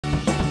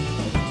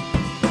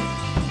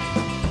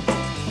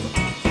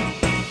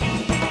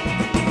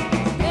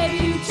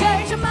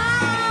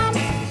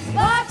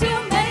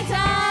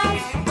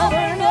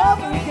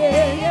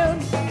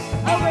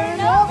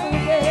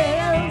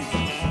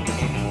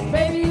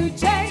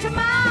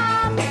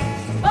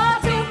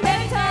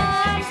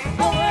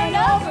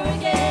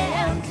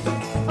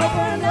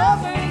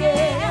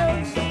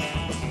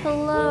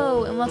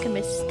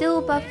is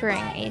Still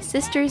Buffering, a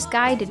sister's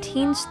guide to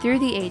teens through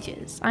the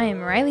ages. I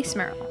am Riley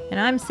Smurl. And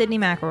I'm Sydney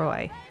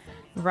McElroy.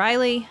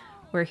 Riley,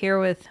 we're here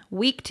with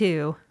week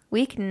 2.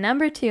 Week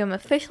number 2. I'm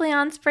officially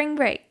on spring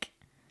break.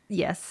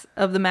 Yes,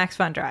 of the Max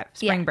Fun Drive,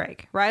 spring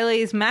break.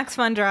 Riley's Max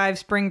Fun Drive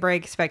spring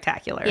break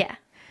spectacular. Yeah.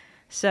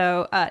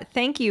 So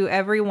thank you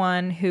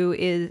everyone who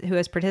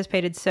has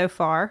participated so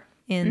far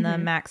in the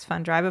Max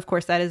Fun Drive. Of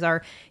course, that is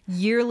our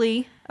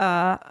yearly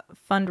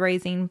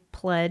fundraising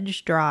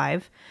pledge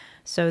drive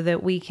so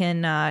that we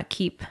can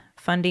keep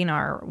funding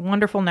our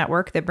wonderful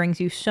network that brings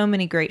you so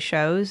many great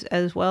shows,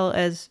 as well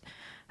as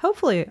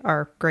hopefully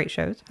our great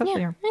shows.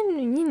 Hopefully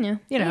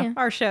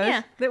our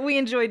shows that we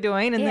enjoy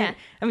doing. And that,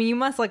 I mean, you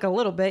must like a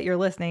little bit. You're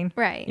listening.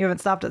 Right. You haven't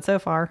stopped it so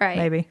far.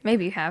 Right.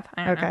 Maybe you have.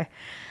 I don't know.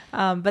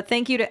 But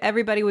thank you to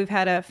everybody. We've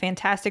had a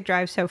fantastic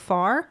drive so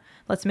far.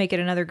 Let's make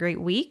it another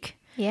great week.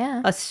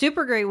 Yeah. A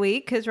super great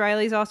week because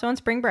Riley's also on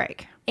spring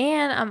break.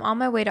 And I'm on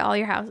my way to all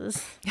your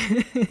houses.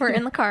 We're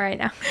in the car right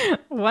now.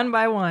 One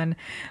by one.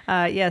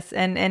 Yes.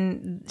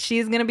 And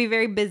she's going to be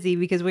very busy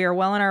because we are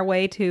well on our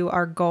way to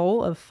our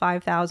goal of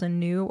 5,000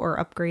 new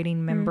or upgrading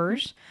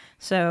members.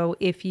 So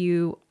if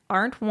you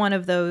aren't one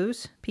of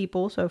those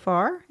people so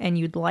far and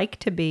you'd like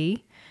to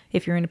be,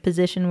 if you're in a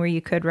position where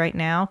you could right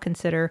now,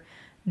 consider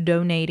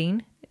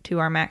donating to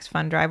our Max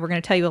Fun Drive. We're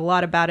going to tell you a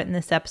lot about it in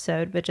this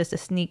episode, but just a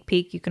sneak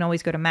peek, you can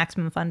always go to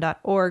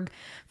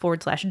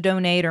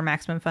MaximumFun.org/donate or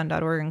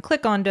MaximumFun.org and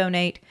click on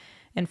donate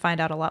and find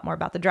out a lot more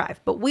about the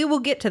drive. But we will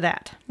get to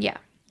that. Yeah.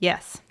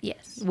 Yes.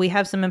 Yes. We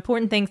have some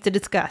important things to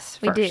discuss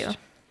first. We do.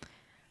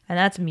 And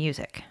that's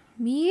music.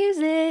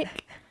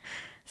 Music.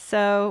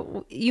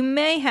 So you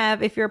may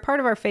have, if you're a part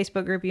of our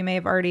Facebook group, you may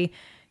have already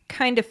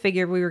kind of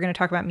figured we were going to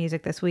talk about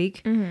music this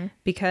week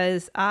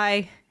because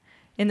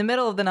in the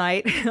middle of the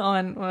night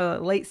on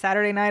late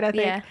Saturday night, I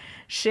think,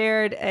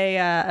 shared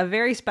a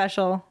very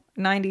special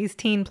 90s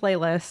teen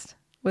playlist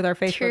with our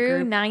Facebook True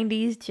group.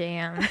 90s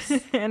jams.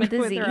 And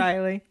with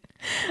Riley.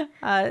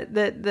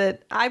 That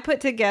I put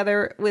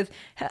together with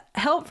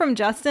help from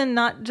Justin,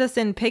 not just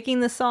in picking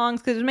the songs,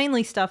 because it's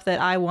mainly stuff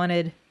that I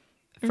wanted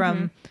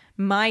from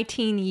my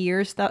teen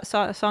years,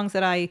 songs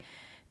that I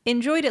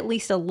enjoyed at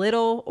least a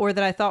little, or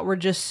that I thought were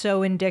just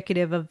so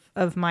indicative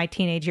of my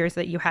teenage years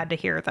that you had to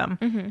hear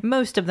them.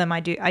 Most of them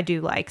I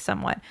do like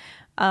somewhat.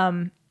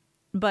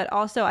 But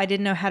also I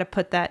didn't know how to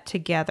put that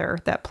together,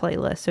 that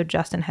playlist. So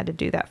Justin had to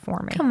do that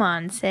for me. Come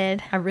on,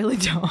 Sid. I really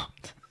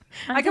don't.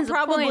 I could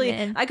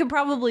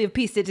probably have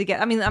pieced it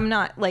together. I mean, I'm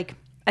not like,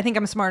 I think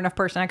I'm a smart enough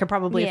person. I could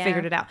probably have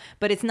figured it out,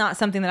 but it's not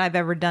something that I've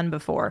ever done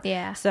before.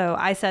 Yeah. So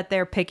I sat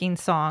there picking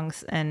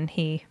songs and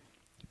he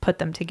put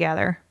them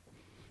together.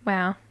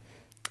 Wow.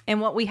 And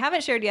what we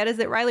haven't shared yet is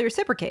that Riley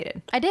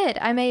reciprocated. I did.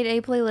 I made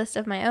a playlist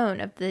of my own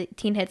of the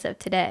teen hits of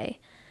today,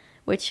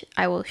 which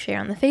I will share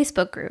on the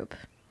Facebook group.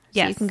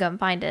 So you can go and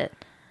find it.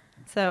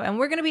 So, and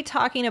we're going to be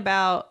talking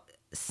about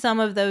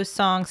some of those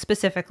songs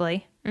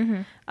specifically.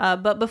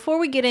 But before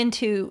we get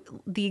into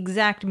the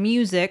exact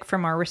music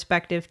from our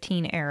respective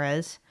teen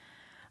eras,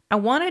 I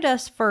wanted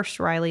us first,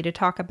 Riley, to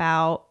talk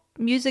about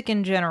music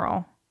in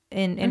general.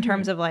 In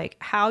terms of like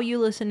how you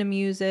listen to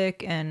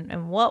music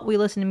and what we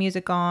listen to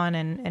music on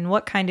and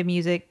what kind of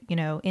music,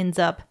 ends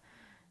up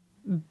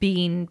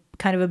being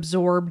kind of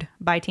absorbed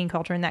by teen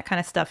culture and that kind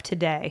of stuff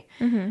today.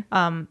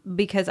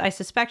 Because I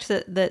suspect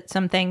that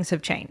some things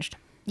have changed.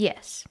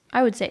 Yes,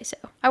 I would say so.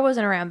 I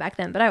wasn't around back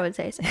then, but I would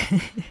say so.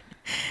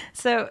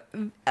 So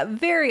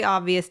very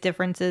obvious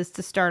differences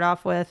to start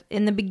off with.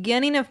 In the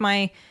beginning of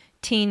my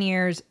teen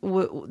years,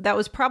 that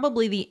was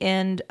probably the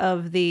end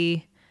of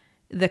the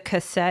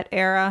cassette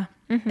era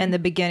and the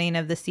beginning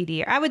of the CD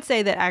era. I would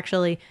say that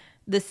actually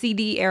the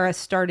CD era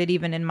started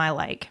even in my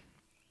like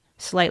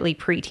slightly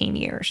preteen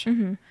years.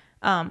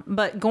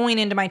 But going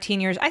into my teen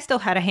years, I still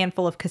had a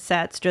handful of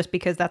cassettes just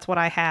because that's what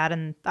I had.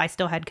 And I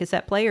still had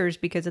cassette players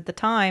because at the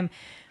time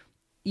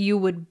you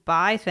would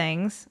buy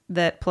things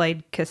that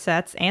played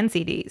cassettes and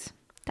CDs.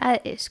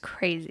 That is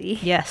crazy.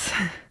 Yes.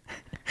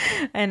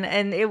 and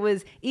it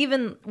was,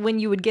 even when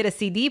you would get a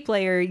CD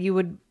player, you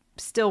would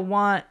still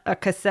want a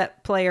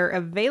cassette player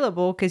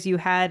available because you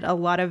had a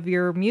lot of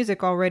your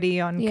music already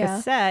on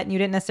cassette and you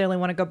didn't necessarily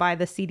want to go buy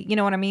the CD, you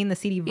know what I mean? The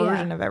CD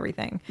version of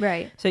everything.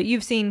 Right. So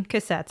you've seen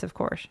cassettes, of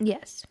course.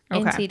 Yes.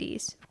 And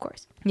CDs, of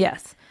course.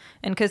 Yes.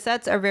 And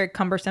cassettes are very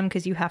cumbersome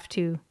because you have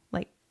to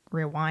like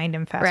rewind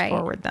and fast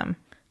forward them.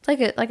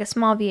 It's like a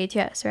small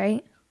VHS,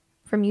 right?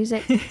 For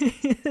music.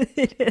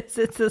 It is.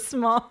 It's a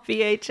small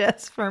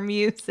VHS for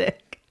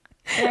music.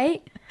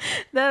 Right?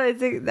 No, I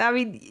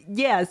mean,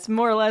 yes,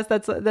 more or less.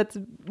 That's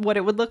what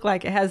it would look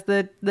like. It has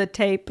the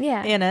tape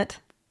in it,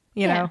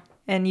 you know,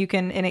 and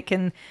it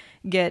can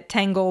get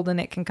tangled and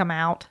it can come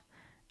out,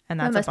 and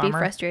that's that must a bummer. Be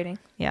frustrating.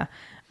 Yeah,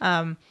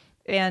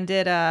 and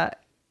it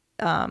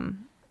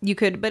you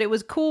could, but it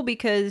was cool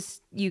because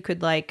you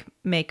could like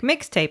make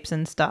mixtapes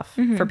and stuff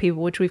for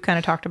people, which we've kind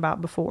of talked about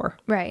before,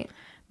 right?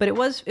 But it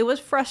was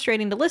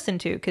frustrating to listen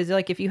to because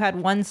like if you had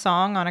one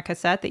song on a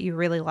cassette that you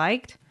really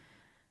liked,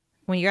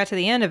 when you got to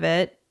the end of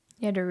it.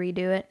 You had to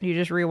redo it. You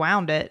just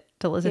rewound it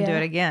to listen to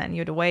it again.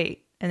 You had to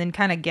wait. and then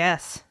kind of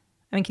guess.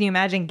 I mean, can you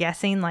imagine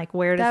guessing like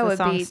where does the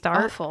song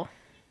start? Awful.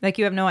 Like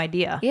you have no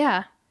idea.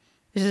 Yeah.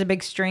 It's just a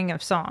big string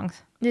of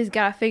songs. You just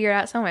gotta figure it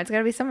out somewhere. It's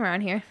gotta be somewhere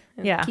around here.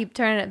 And Yeah. keep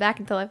turning it back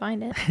until I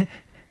find it.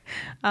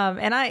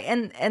 And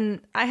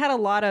I had a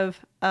lot of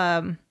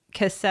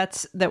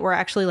cassettes that were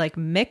actually like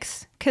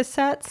mix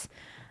cassettes.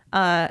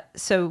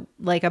 So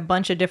like a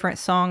bunch of different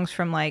songs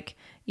from like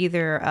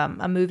either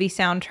a movie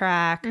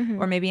soundtrack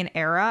or maybe an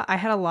era. I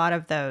had a lot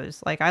of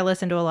those. Like I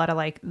listened to a lot of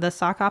like the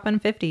Sock Hoppin'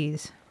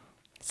 50s.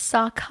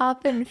 Sock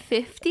Hoppin'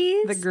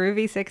 50s? The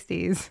groovy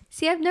 60s.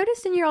 See, I've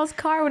noticed in your all's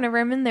car whenever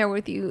I'm in there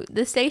with you,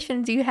 the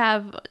stations you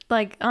have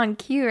like on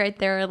cue right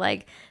there are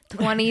like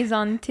 20s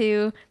on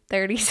 2,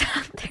 30s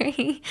on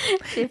 3,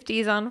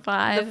 50s on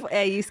 5.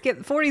 You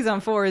skip 40s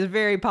on 4 is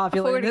very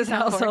popular in this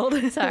household.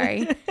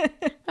 Sorry.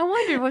 I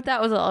wondered what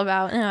that was all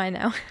about. Now I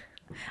know.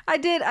 I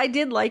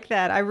did like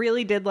that. I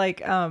really did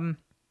like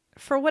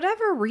for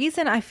whatever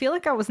reason, I feel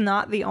like I was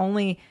not the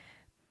only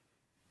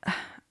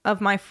of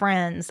my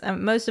friends,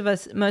 most of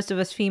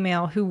us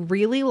female, who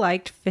really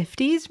liked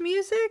 50s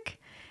music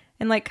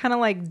and like kind of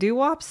like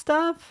doo-wop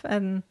stuff,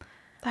 and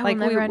like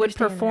we would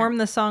perform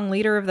the song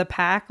Leader of the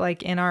Pack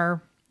like in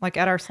our like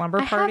at our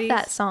slumber parties. I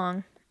have that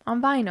song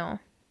on vinyl.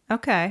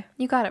 Okay.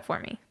 You got it for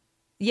me.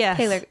 Yes.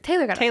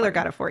 Taylor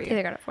got it for you.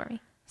 Taylor got it for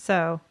me.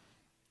 So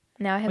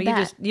now I have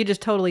that. You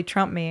just totally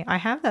trumped me. I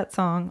have that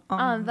song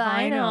on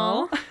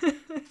vinyl.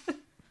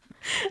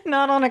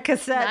 Not on a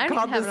cassette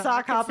called the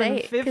Sock Hoppin'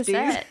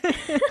 50s.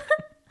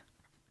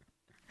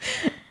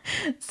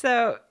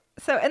 So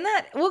and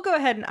that we'll go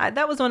ahead and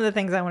that was one of the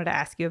things I wanted to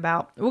ask you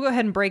about. We'll go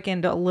ahead and break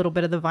into a little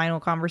bit of the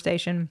vinyl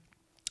conversation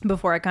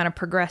before I kind of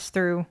progress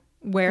through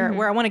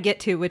where I want to get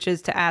to, which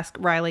is to ask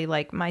Riley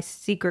like my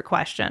secret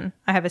question.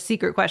 I have a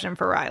secret question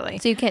for Riley.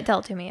 So you can't tell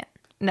it to me yet.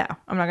 No,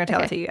 I'm not going to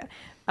tell it to you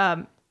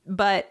yet.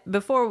 But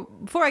before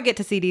I get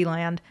to CD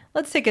land,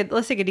 let's take a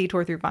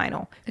detour through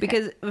vinyl,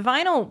 because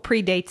vinyl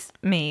predates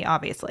me,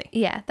 obviously.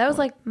 Yeah, that was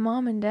like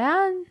mom and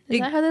dad. Is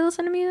that how they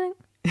listen to music?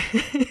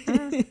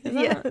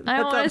 Yeah, I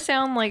don't want to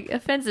sound like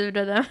offensive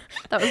to them.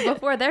 That was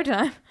before their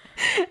time.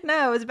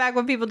 No, it was back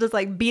when people just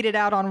like beat it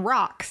out on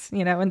rocks,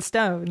 and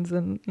stones,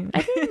 and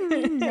I didn't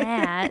mean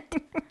that.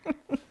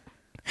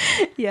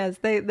 Yes,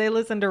 they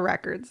listened to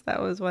records.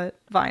 That was what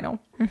vinyl.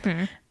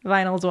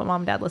 Vinyl is what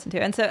mom and dad listened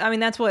to. And so, I mean,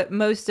 that's what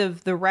most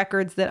of the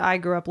records that I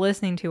grew up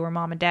listening to were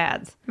mom and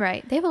dad's.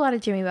 Right. They have a lot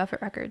of Jimmy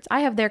Buffett records. I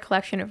have their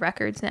collection of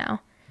records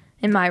now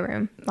in my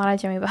room. A lot of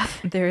Jimmy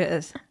Buffett. There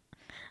is.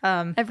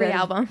 Every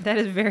album. That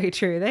is very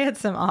true. They had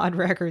some odd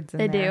records in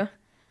there. They do.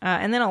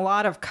 And then a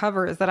lot of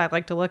covers that I'd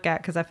like to look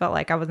at because I felt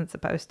like I wasn't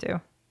supposed to.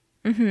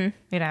 I know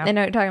what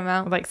you're talking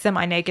about. Like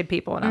semi-naked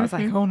people. And I was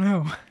like, oh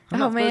no, I'm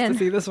not supposed to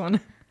see this one.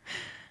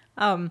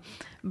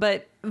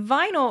 But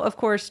vinyl, of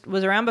course,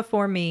 was around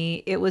before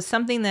me. It was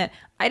something that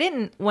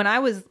when I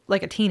was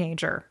like a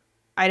teenager,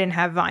 I didn't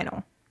have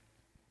vinyl.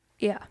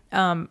 Yeah.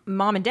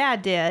 Mom and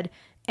dad did.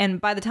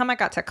 And by the time I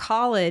got to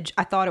college,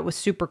 I thought it was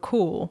super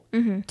cool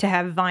to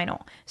have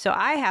vinyl. So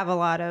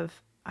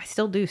I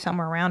still do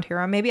somewhere around here.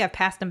 Or maybe I've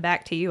passed them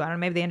back to you. I don't know.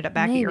 Maybe they ended up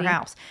back at your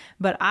house.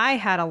 But I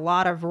had a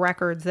lot of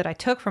records that I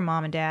took from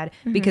mom and dad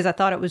because I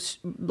thought it was,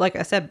 like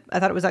I said, I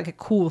thought it was like a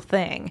cool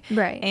thing.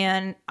 Right.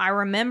 And I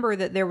remember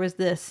that there was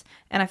this,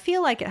 and I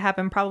feel like it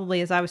happened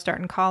probably as I was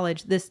starting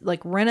college, this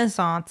like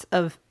renaissance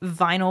of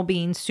vinyl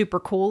being super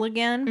cool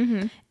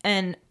again,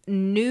 and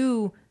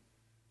new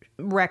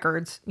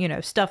records,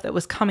 stuff that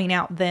was coming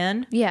out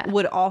then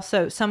would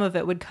also, some of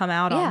it would come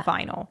out on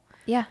vinyl.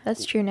 Yeah,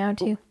 that's true now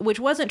too. Which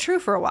wasn't true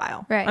for a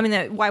while. Right. I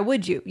mean, why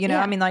would you?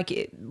 I mean,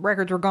 like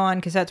records were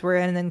gone, cassettes were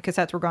in, and then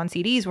cassettes were gone,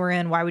 CDs were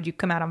in. Why would you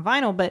come out on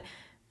vinyl? But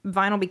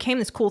vinyl became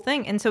this cool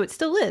thing, and so it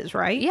still is,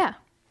 right? Yeah.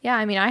 Yeah,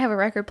 I mean, I have a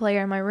record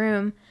player in my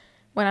room.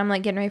 When I'm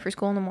like getting ready for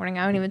school in the morning,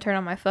 I don't even turn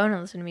on my phone and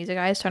listen to music.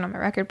 I just turn on my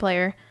record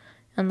player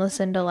and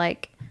listen to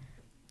like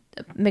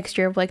a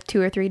mixture of like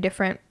 2 or 3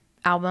 different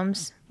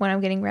albums when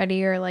I'm getting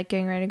ready or like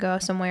getting ready to go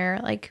somewhere,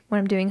 like when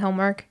I'm doing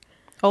homework.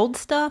 Old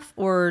stuff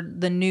or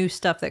the new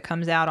stuff that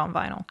comes out on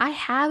vinyl? I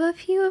have a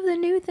few of the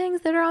new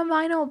things that are on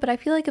vinyl, but I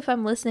feel like if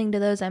I'm listening to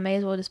those, I may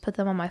as well just put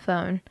them on my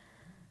phone.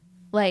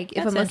 Like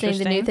if I'm listening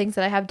to new things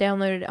that I have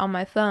downloaded on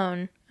my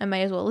phone, I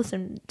may as well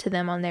listen to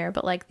them on there.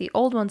 But like the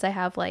old ones I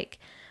have, like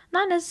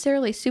not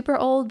necessarily super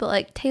old, but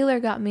like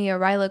Taylor got me a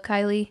Rilo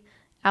Kiley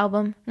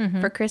album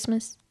for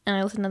Christmas, and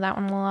I listened to that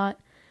one a lot.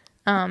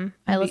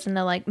 I listened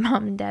to like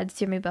mom and dad's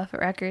Jimmy Buffett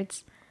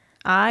records.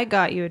 I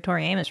got you a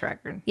Tori Amos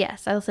record.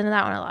 Yes, I listened to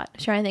that one a lot. I'm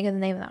trying to think of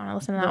the name of that one. I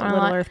listened to that one a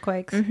lot. Little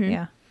Earthquakes.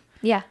 Yeah.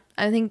 Yeah,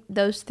 I think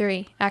those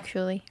 3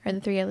 actually are the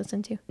 3 I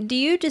listened to. Do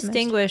you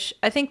distinguish?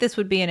 I think this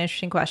would be an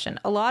interesting question.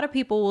 A lot of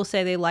people will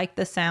say they like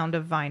the sound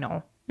of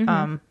vinyl,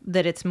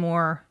 that it's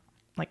more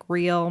like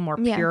real, more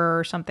pure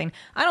or something.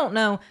 I don't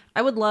know.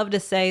 I would love to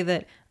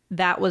say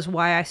that was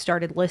why I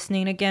started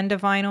listening again to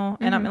vinyl.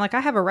 And I mean, like I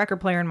have a record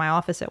player in my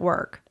office at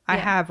work. I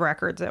have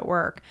records at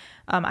work.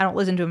 I don't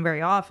listen to them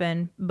very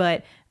often,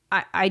 but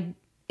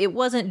it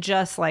wasn't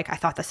just like I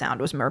thought the sound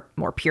was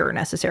more pure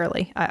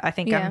necessarily. I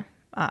think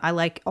I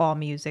like all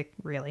music,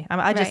 really.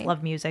 I just Right.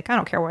 love music. I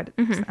don't care what,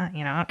 I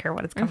don't care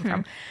what it's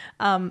coming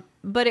from.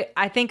 But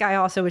I think I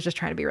also was just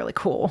trying to be really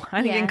cool.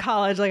 I think in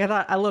college, like I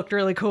thought I looked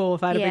really cool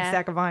if I had a big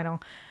stack of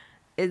vinyl.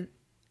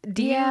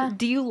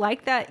 Do you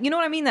like that? You know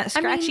what I mean? That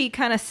scratchy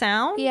kind of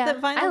sound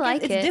that vinyl I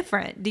like gives? it. It's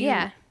different. Do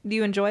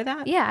you enjoy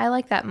that? Yeah, I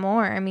like that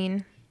more. I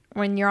mean,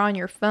 when you're on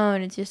your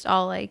phone, it's just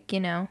all like,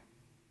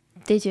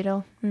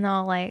 digital and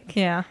all like,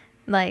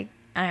 like,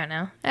 I don't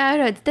know.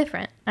 It's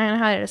different. I don't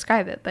know how to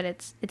describe it, but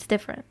it's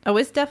different. Oh,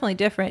 it's definitely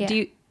different.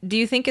 Yeah. Do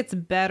you think it's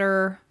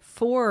better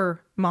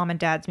for mom and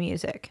dad's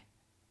music?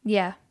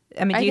 Yeah.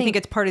 I mean, do you think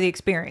it's part of the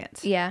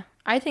experience? Yeah.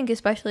 I think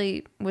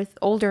especially with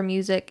older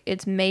music,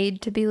 it's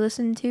made to be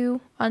listened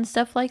to on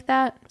stuff like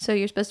that. So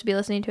you're supposed to be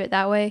listening to it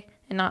that way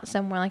and not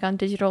somewhere like on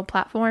digital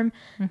platform.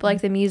 But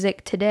like the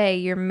music today,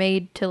 you're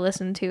made to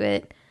listen to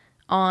it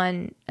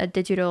on a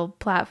digital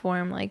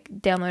platform, like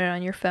download it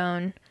on your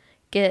phone.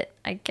 Get,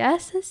 I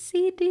guess, a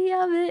CD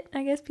of it.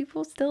 I guess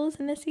people still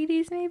listen to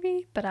CDs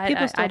maybe, but I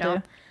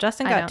don't. Do.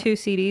 Justin got 2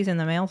 CDs in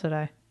the mail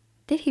today.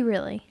 Did he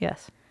really?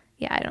 Yes.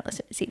 Yeah, I don't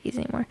listen to CDs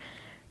anymore.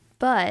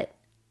 But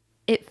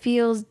it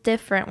feels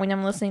different when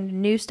I'm listening to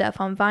new stuff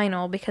on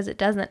vinyl because it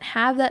doesn't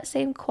have that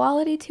same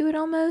quality to it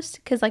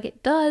almost. Because like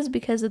it does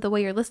because of the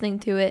way you're listening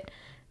to it,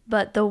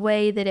 but the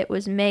way that it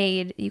was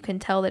made, you can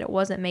tell that it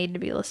wasn't made to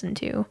be listened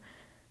to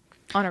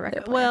on a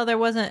record player. Well, there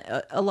wasn't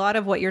a lot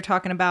of what you're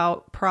talking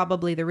about.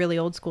 Probably the really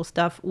old school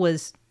stuff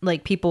was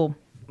like people,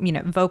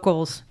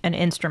 vocals and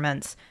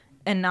instruments,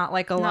 and not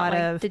like a lot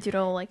of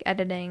digital like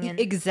editing and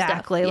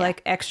exactly stuff. Yeah.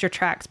 Like extra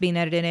tracks being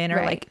edited in, or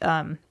Right.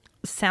 like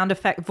sound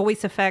effect,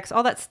 voice effects,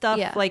 all that stuff.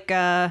 Yeah. Like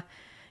that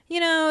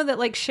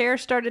like Cher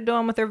started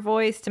doing with her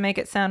voice to make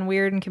it sound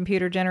weird and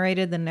computer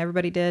generated. Then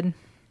everybody did.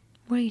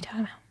 What are you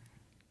talking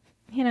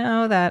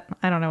about? That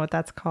I don't know what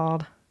that's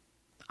called.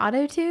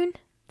 Auto-tune?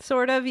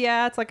 Sort of,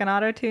 yeah. It's like an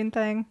auto-tune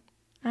thing.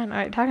 I don't know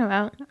what you're talking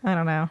about. I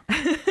don't know.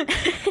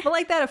 But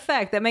like that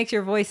effect that makes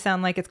your voice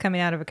sound like it's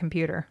coming out of a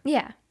computer.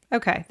 Yeah.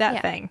 Okay,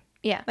 that thing.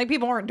 Yeah. Like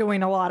people aren't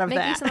doing a lot of Make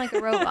that. you sound like a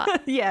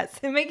robot. Yes,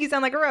 it make you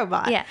sound like a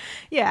robot. Yeah.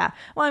 Yeah.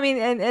 Well, I mean,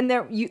 and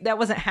that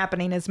wasn't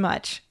happening as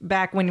much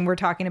back when we're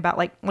talking about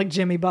like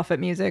Jimmy Buffett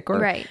music, or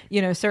Right.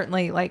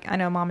 Certainly like I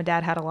know mom and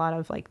dad had a lot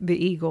of like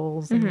the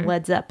Eagles and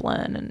Led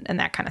Zeppelin and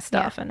that kind of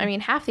stuff. Yeah. And I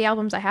mean, half the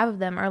albums I have of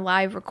them are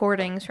live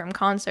recordings from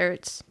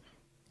concerts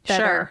that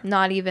are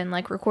not even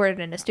like recorded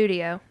in a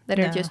studio, that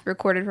are just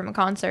recorded from a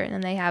concert, and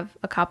then they have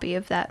a copy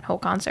of that whole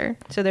concert.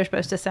 so they're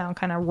supposed to sound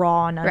kind of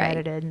raw and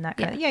unedited and that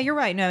kind of. Yeah, you're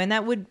right. No, and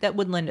that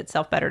would lend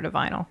itself better to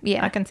vinyl.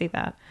 Yeah. I can see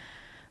that.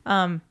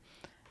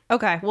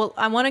 Okay. Well,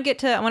 I want to get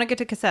to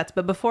cassettes,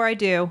 but before I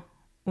do,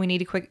 we need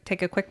to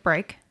take a quick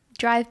break.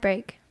 Drive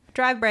break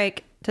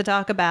To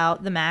talk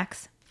about the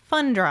Max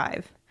Fun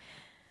Drive.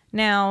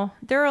 Now,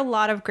 there are a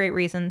lot of great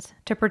reasons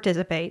to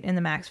participate in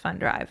the Max Fun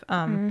Drive.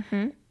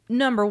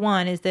 Number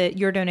one is that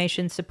your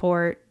donations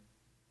support,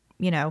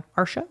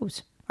 our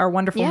shows, our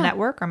wonderful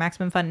network, our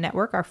Maximum Fun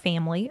network, our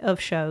family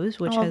of shows,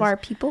 which all has of our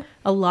people.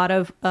 a lot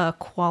of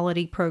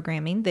quality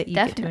programming that you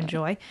get to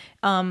enjoy.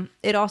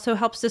 It also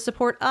helps to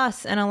support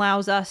us and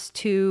allows us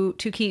to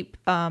keep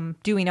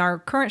doing our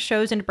current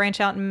shows and to branch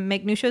out and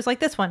make new shows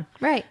like this one.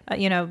 Right.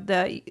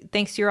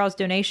 Thanks to your all's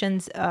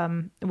donations,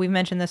 we've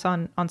mentioned this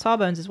on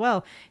Sawbones as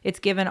well. It's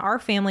given our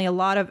family a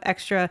lot of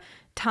extra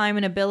time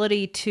and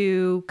ability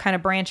to kind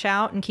of branch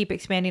out and keep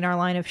expanding our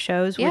line of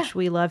shows, which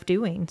we love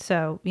doing.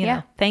 So,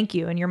 thank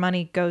you. And your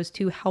money goes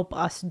to help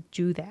us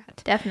do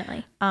that.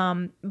 Definitely.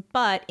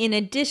 But in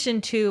addition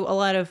to a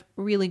lot of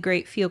really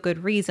great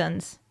feel-good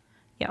reasons,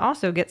 you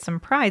also get some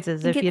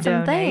prizes if you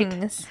donate.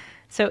 Things.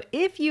 So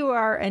if you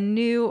are a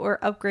new or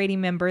upgrading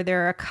member,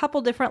 there are a couple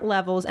different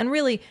levels. And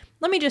really,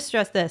 let me just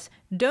stress this.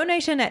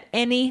 Donation at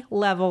any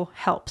level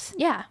helps.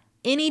 Yeah.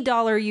 Any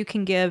dollar you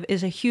can give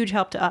is a huge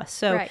help to us.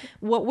 So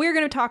what we're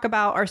going to talk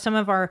about are some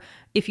of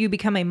if you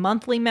become a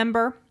monthly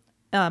member,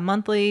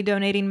 monthly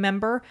donating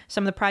member,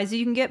 some of the prizes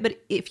you can get.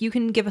 But if you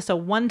can give us a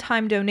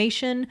one-time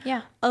donation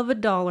of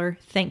 $1,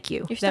 thank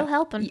you. You're still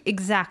helping.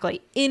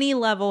 Exactly. Any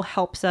level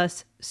helps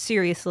us,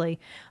 seriously.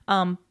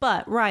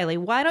 But Riley,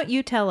 why don't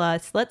you tell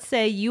us, let's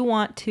say you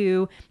want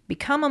to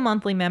become a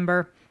monthly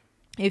member.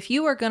 If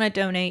you are going to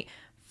donate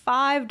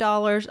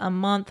 $5 a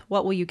month,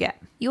 what will you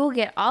get? You will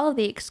get all of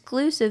the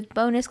exclusive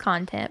bonus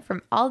content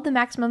from all of the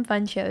Maximum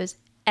Fun shows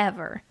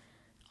ever.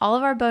 All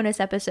of our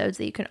bonus episodes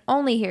that you can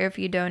only hear if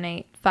you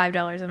donate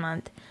 $5 a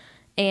month.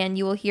 And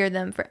you will hear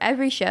them for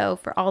every show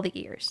for all the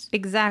years.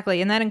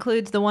 Exactly. And that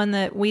includes the one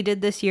that we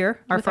did this year,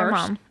 With our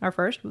mom.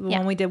 The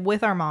one we did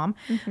with our mom,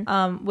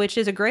 which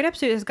is a great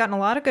episode. It's gotten a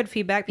lot of good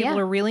feedback. People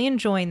are really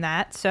enjoying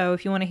that. So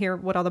if you want to hear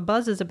what all the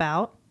buzz is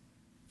about,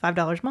 $5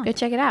 a month. Go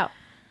check it out.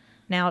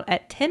 Now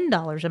at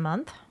 $10 a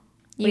month,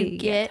 you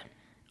get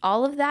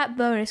all of that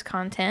bonus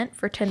content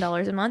for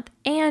 $10 a month,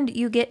 and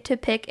you get to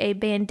pick a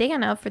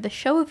bandana for the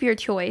show of your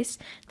choice.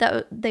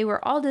 That they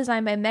were all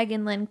designed by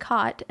Megan Lynn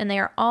Cott, and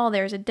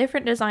there's a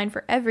different design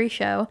for every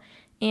show,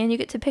 and you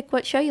get to pick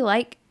what show you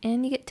like,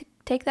 and you get to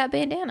take that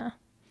bandana.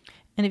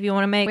 And if you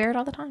want to make... Wear it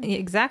all the time.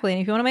 Exactly.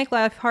 And if you want to make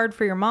life hard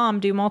for your mom,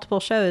 do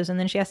multiple shows. And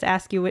then she has to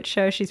ask you which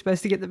show she's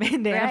supposed to get the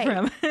bandana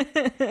from.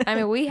 I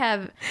mean, we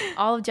have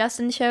all of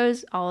Justin's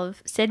shows, all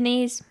of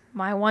Sydney's,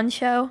 my one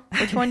show.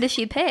 Which one does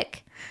she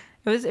pick?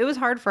 It was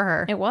hard for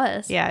her. It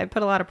was. Yeah, it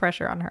put a lot of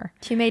pressure on her.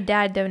 She made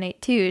Dad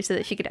donate 2 so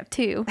that she could have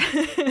 2.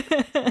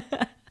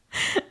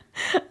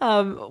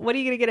 What are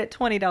you going to get at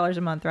 $20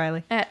 a month,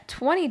 Riley? At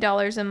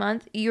 $20 a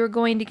month, you're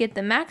going to get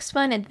the Max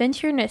Fun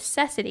Adventure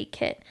Necessity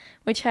Kit,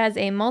 which has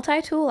a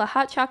multi-tool, a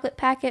hot chocolate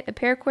packet, a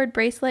paracord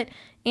bracelet,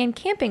 and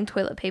camping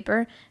toilet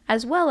paper,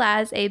 as well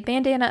as a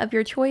bandana of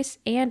your choice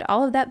and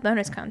all of that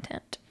bonus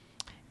content.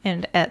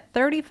 And at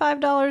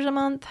 $35 a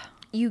month,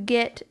 you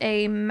get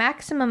a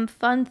Maximum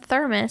Fun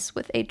thermos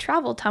with a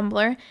travel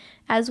tumbler,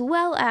 as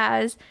well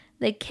as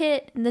the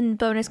kit, the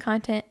bonus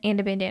content, and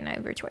a bandana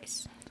of your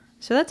choice.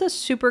 So that's a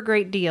super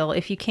great deal.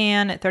 If you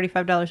can, at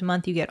 $35 a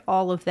month, you get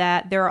all of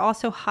that. There are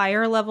also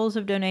higher levels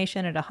of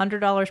donation. At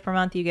 $100 per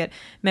month, you get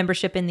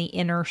membership in the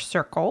Inner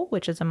Circle,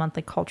 which is a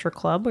monthly culture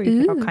club where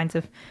you get all kinds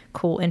of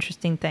cool,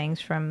 interesting things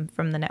from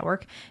the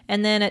network.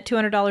 And then at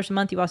 $200 a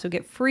month, you also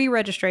get free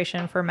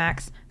registration for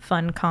Max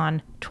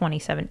FunCon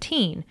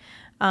 2017.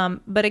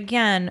 But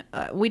again,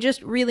 we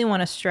just really want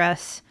to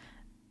stress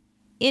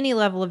any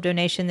level of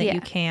donation that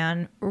you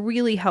can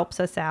really helps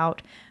us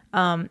out.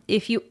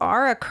 If you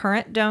are a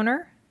current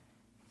donor,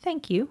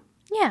 thank you.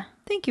 Yeah.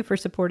 Thank you for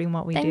supporting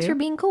what we do. Thanks for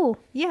being cool.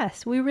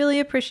 Yes, we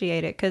really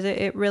appreciate it because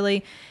it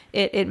really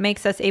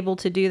makes us able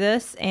to do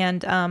this.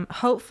 And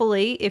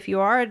hopefully, if you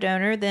are a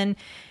donor, then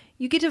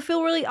you get to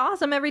feel really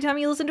awesome every time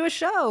you listen to a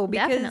show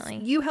because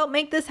you help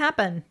make this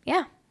happen.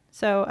 Yeah.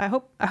 So I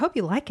hope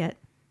you like it.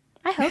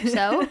 I hope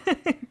so.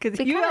 Because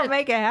you help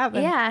make it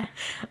happen. Yeah.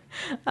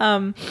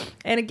 And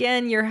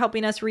again, you're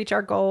helping us reach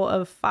our goal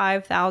of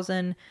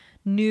 5,000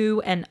 new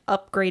and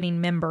upgrading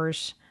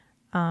members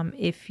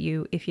if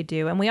you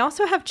do. And we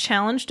also have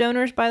challenge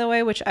donors, by the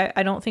way, which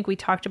I don't think we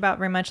talked about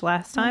very much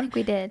last time. I think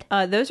we did.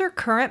 Those are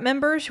current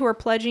members who are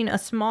pledging a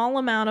small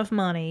amount of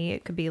money.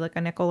 It could be like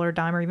a nickel or a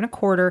dime or even a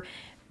quarter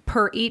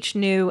per each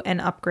new and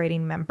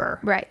upgrading member.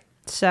 Right.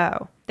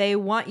 So they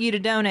want you to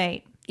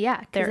donate.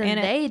 Yeah, because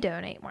they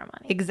donate more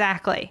money.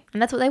 Exactly.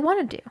 And that's what they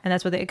want to do. And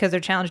that's what because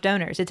they're challenge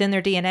donors. It's in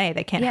their DNA.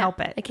 They can't help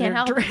it. They can't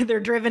help it. They're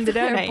driven to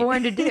donate. They're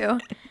born to do.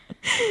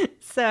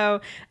 So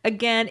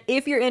again,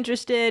 if you're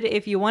interested,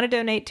 if you want to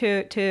donate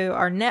to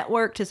our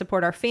network, to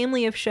support our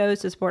family of shows,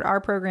 to support our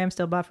program,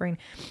 Still Buffering,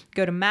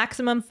 go to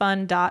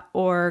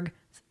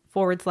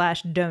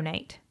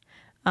MaximumFun.org/donate.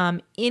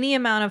 Any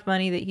amount of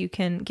money that you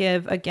can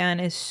give, again,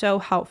 is so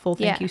helpful.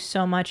 Thank you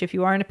so much. If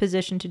you are in a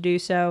position to do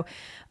so,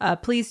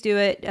 please do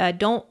it.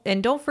 Don't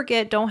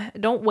forget,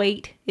 don't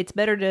wait. It's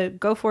better to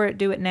go for it.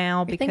 Do it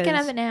now. You're thinking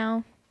of it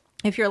now.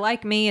 If you're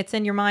like me, it's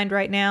in your mind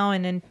right now,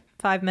 and in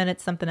 5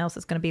 minutes, something else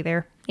is going to be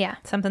there. Yeah.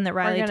 Something that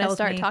Riley tells me. We're going to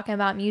start talking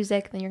about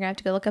music, then you're going to have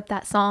to go look up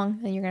that song,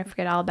 then you're going to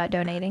forget all about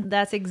donating.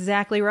 That's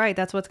exactly right.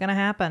 That's what's going to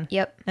happen.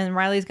 Yep. And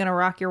Riley's going to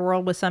rock your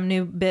world with some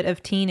new bit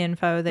of teen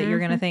info that you're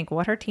going to think,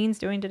 what are teens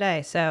doing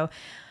today? So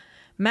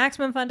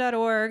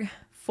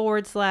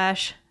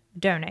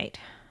MaximumFun.org/donate.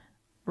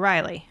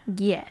 Riley.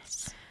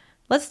 Yes.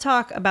 Let's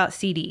talk about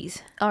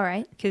CDs. All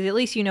right. Because at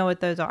least you know what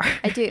those are.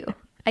 I do.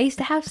 I used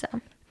to have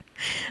some.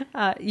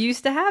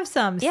 Used to have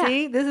some. Yeah.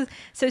 See,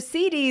 so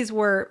CDs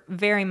were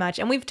very much,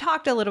 and we've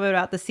talked a little bit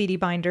about the CD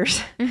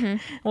binders,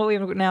 what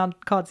we've now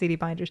called CD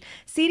binders.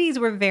 CDs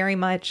were very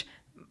much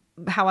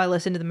how I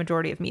listened to the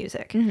majority of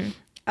music,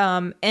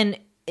 and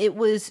it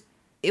was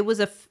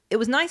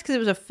nice because it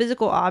was a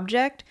physical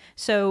object.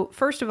 So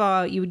first of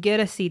all, you would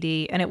get a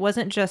CD, and it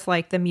wasn't just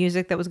like the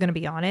music that was going to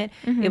be on it.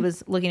 It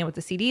was looking at what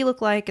the CD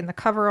looked like and the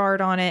cover art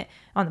on it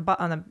on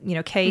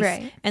the case,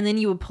 right. And then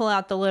you would pull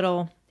out the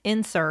little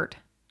insert.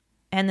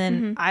 And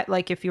then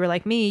if you were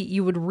like me,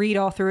 you would read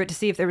all through it to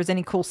see if there was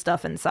any cool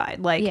stuff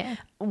inside.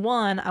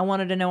 One, I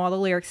wanted to know all the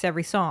lyrics to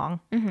every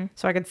song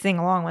so I could sing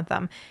along with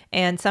them.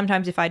 And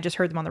sometimes if I just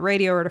heard them on the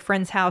radio or at a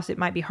friend's house, it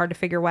might be hard to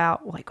figure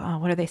out oh,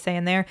 what are they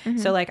saying there?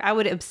 So I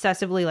would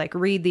obsessively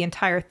read the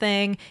entire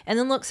thing. And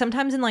then look,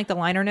 sometimes in the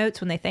liner notes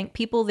when they thank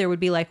people, there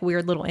would be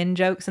weird little in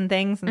jokes and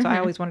things. And so I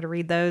always wanted to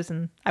read those,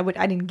 and I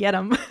didn't get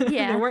them.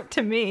 Yeah. They weren't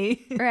to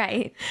me.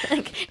 Right.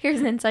 Here's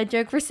an inside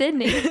joke for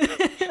Sydney.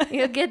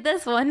 You'll get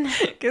this one.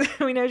 Because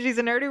we know she's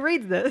a nerd who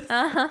reads this.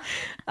 But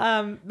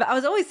I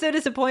was always so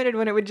disappointed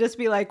when it would just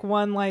be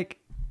one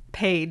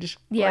page.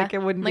 Yeah. It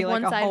wouldn't be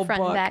one a side, whole front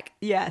book. and back.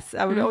 Yes.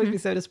 I would always be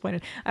so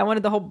disappointed. I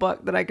wanted the whole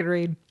book that I could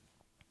read.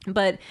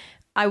 But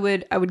I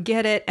would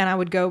get it and I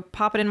would go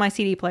pop it in my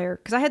CD player.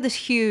 Because I had this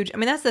huge,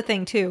 that's the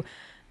thing too.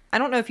 I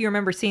don't know if you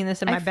remember seeing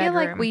this in my bedroom. I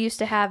feel like we used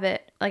to have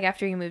it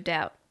after you moved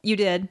out. You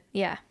did?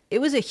 Yeah. It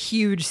was a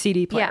huge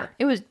CD player. Yeah,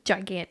 it was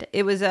gigantic.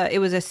 It was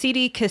a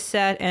CD,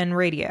 cassette, and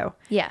radio.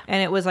 Yeah.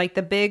 And it was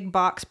the big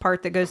box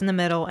part that goes in the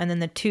middle, and then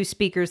the 2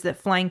 speakers that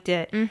flanked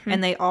it,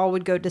 and they all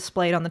would go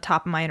displayed on the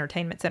top of my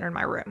entertainment center in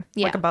my room,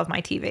 above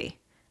my TV.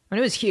 It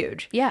was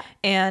huge. Yeah.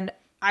 And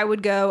I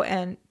would go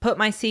and put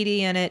my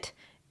CD in it,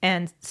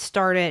 and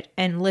start it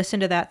and listen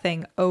to that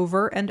thing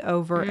over and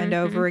over and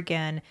over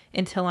again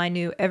until I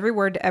knew every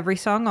word to every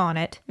song on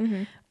it.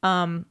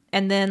 And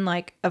then,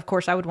 like, of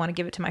course, I would want to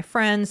give it to my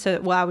friends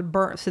so I would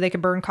burn, so they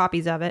could burn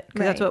copies of it.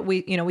 Because that's what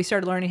we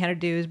started learning how to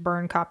do, is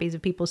burn copies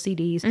of people's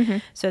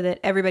CDs so that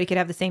everybody could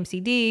have the same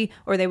CD,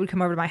 or they would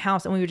come over to my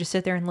house and we would just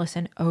sit there and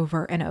listen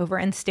over and over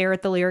and stare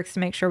at the lyrics to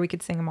make sure we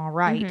could sing them all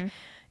right.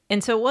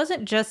 And so it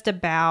wasn't just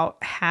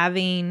about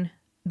having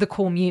the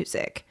cool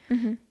music.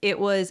 It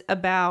was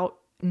about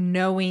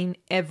knowing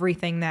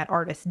everything that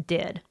artist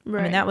did. I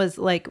mean, that was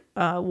like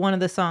one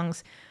of the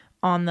songs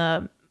on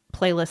the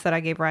playlist that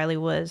I gave Riley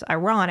was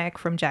Ironic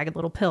from Jagged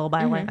Little Pill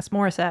by Alanis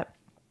Morissette.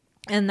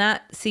 And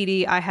that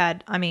CD I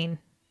had, I mean,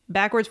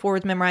 backwards,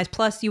 forwards memorized.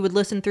 Plus you would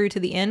listen through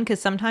to the end,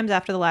 because sometimes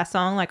after the last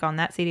song, like on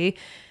that CD,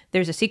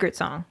 there's a secret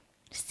song.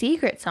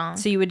 Secret song.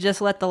 So you would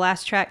just let the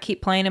last track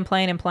keep playing and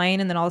playing and playing,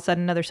 and then all of a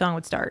sudden another song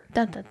would start.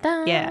 Dun, dun,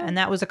 dun. Yeah, and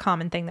that was a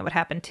common thing that would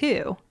happen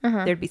too.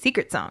 There'd be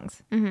secret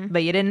songs,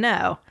 but you didn't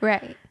know.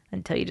 Right.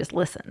 Until you just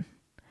listen.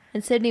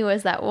 And Sydney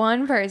was that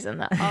one person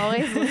that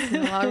always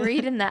listened while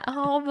reading that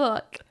whole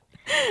book.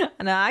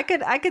 No, I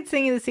could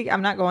sing you the secret.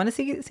 I'm not going to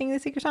sing the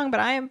secret song, but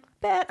I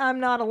bet I'm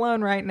not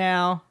alone right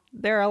now.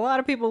 There are a lot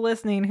of people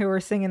listening who are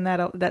singing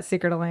that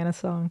Secret Alanis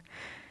song.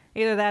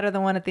 Either that or the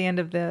one at the end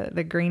of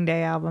the Green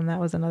Day album. That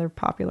was another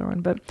popular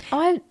one. But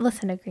I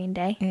listen to Green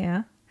Day.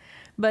 Yeah.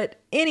 But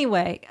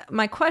anyway,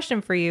 my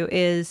question for you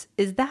is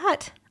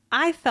that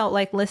I felt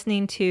like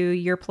listening to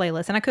your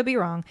playlist, and I could be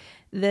wrong,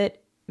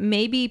 that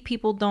maybe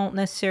people don't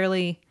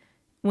necessarily,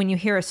 when you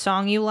hear a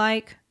song you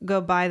like, go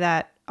buy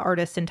that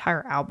artist's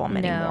entire album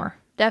anymore.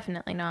 No,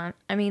 definitely not.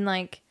 I mean,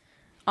 like,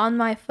 on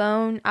my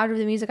phone, out of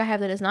the music I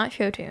have that is not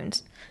show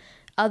tunes,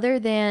 other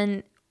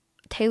than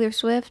Taylor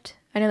Swift.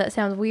 I know that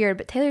sounds weird,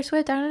 but Taylor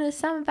Swift, I don't know,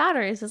 something about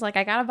her. It's just like,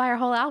 I gotta buy her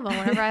whole album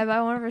whenever I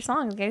buy one of her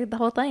songs. Get the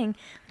whole thing.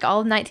 Like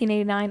all of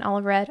 1989, all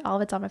of Red, all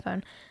of it's on my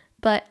phone.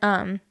 But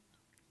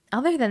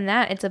other than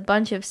that, it's a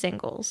bunch of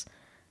singles.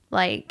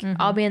 Like,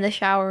 I'll be in the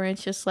shower and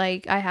it's just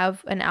like, I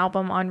have an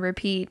album on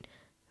repeat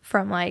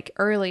from like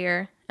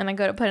earlier, and I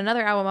go to put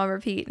another album on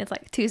repeat and it's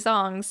like 2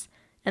 songs,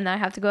 and then I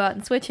have to go out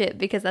and switch it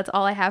because that's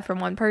all I have from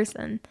one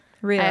person.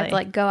 Really? I have to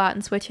like go out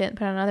and switch it and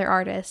put on another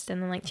artist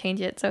and then like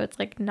change it, so it's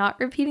like not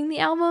repeating the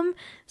album,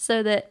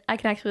 so that I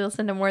can actually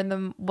listen to more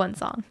than one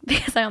song,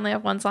 because I only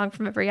have one song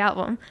from every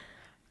album.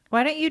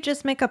 Why don't you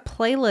just make a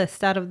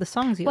playlist out of the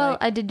songs you like? Well,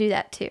 I did do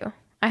that too.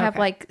 I have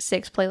like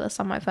 6 playlists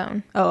on my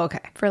phone. Oh,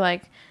 okay. For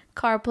like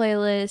car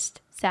playlist,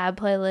 sad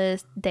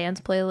playlist, dance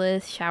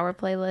playlist, shower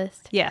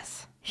playlist.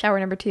 Yes. Shower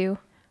number 2.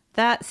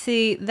 That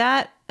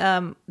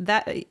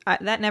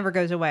never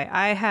goes away.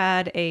 I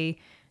had a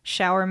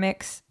shower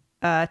mix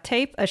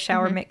tape, a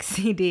shower mix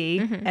CD,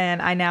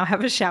 and I now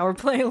have a shower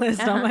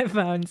playlist on my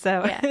phone.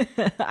 So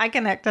I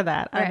connect to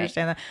that. I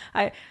understand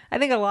that. I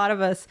think a lot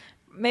of us,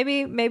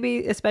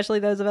 maybe especially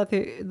those of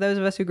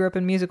us who grew up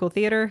in musical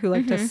theater, who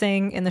like to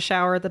sing in the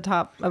shower at the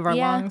top of our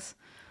lungs.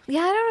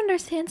 Yeah, I don't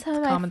understand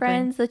some of my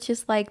friends that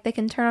just like, they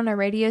can turn on a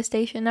radio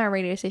station, not a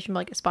radio station,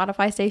 but like a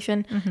Spotify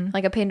station,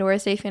 like a Pandora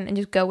station, and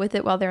just go with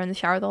it while they're in the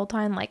shower the whole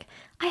time. Like,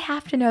 I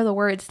have to know the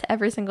words to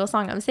every single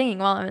song I'm singing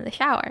while I'm in the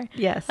shower.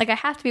 Yes. Like, I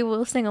have to be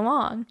able to sing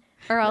along,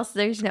 or else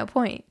there's no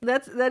point.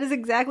 That's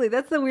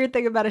the weird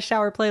thing about a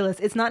shower playlist.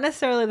 It's not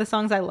necessarily the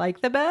songs I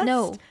like the best.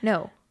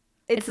 No.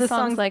 It's the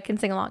songs I can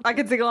sing along to. I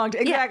can sing along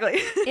to.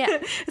 Exactly.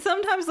 Yeah.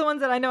 Sometimes the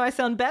ones that I know I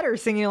sound better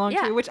singing along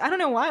to, which I don't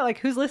know why. Like,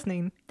 who's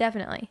listening?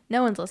 Definitely.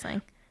 No one's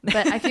listening.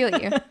 But I feel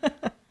you.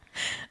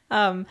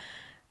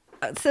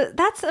 So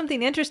that's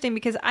something interesting,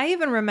 because I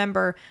even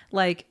remember,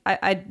 like,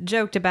 I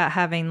joked about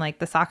having like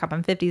the Sock Hop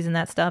and 50s and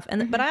that stuff.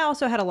 But I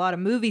also had a lot of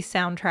movie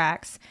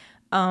soundtracks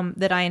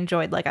that I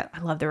enjoyed. Like, I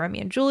love the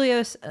Romeo and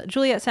Juliet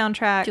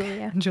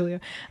soundtrack.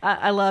 Julia.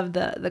 I love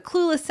the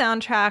Clueless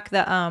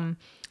soundtrack.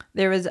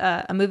 There was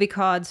a movie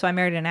called So I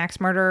Married an Axe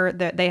Murderer.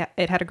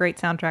 It had a great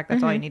soundtrack.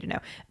 That's all you need to know.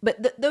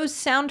 But those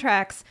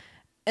soundtracks,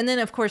 and then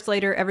of course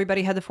later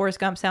everybody had the Forrest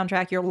Gump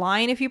soundtrack. You're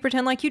lying if you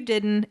pretend like you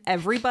didn't.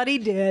 Everybody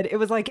did. It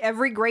was like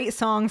every great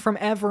song from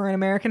ever in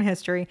American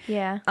history.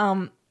 Yeah.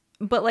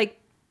 But like,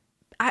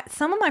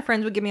 some of my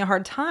friends would give me a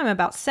hard time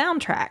about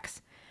soundtracks,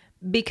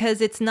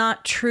 because it's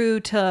not true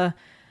to.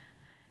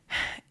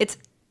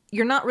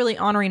 You're not really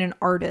honoring an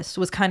artist,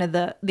 was kind of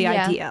the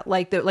idea.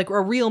 Like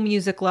a real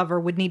music lover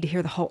would need to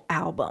hear the whole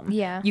album.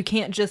 Yeah. You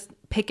can't just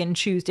pick and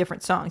choose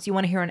different songs. You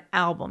want to hear an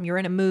album. You're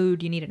in a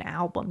mood, you need an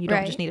album. You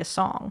don't just need a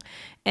song.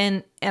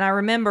 And I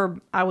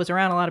remember I was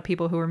around a lot of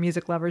people who were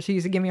music lovers who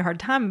used to give me a hard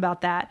time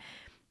about that.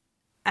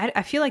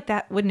 I feel like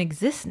that wouldn't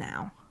exist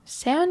now.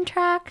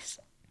 Soundtracks?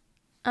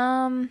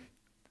 I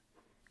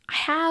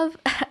have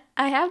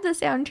the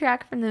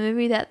soundtrack from the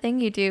movie That Thing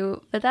You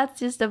Do, but that's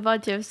just a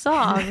bunch of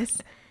songs.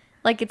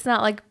 Like, it's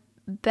not like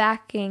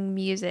backing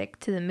music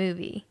to the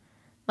movie.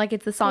 Like,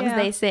 it's the songs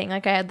they sing.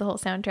 Like, I had the whole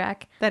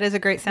soundtrack. That is a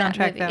great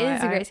soundtrack, though. It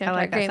is a great soundtrack.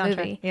 Like great soundtrack.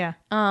 Movie. Yeah.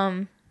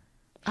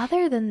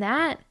 Other than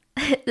that,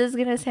 this is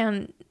going to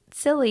sound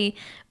silly,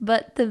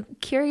 but the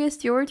Curious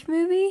George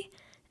movie,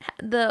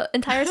 the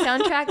entire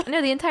soundtrack.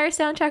 No, the entire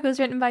soundtrack was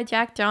written by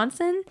Jack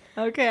Johnson.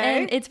 Okay.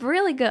 And it's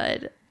really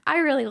good. I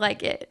really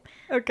like it.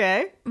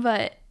 Okay.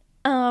 But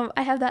I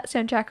have that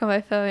soundtrack on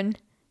my phone.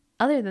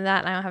 Other than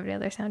that, I don't have any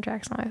other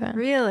soundtracks on my phone.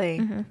 Really?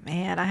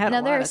 Man, I had Now,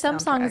 a lot there are of some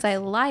songs soundtracks. I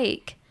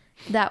like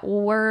that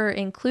were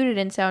included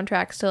in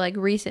soundtracks to like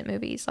recent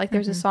movies. Like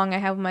there's a song I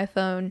have on my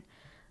phone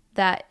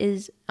that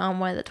is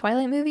one of the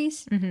Twilight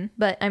movies.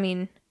 But I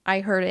mean, I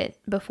heard it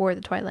before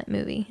the Twilight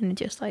movie and it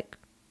just like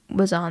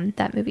was on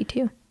that movie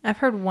too. I've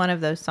heard one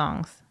of those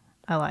songs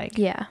I like.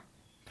 Yeah.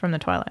 From the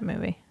Twilight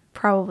movie.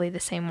 Probably the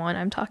same one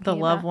I'm talking about.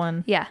 The love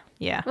one? Yeah.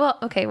 Yeah. Well,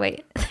 okay,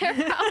 wait. There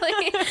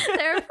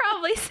are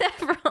probably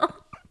several.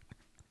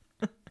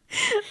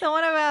 The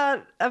one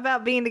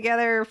about being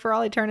together for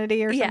all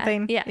eternity or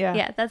something.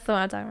 Yeah, that's the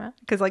one I'm talking about.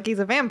 Because like he's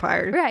a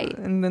vampire. Right.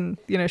 And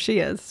then, she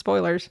is.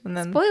 Spoilers. And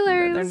then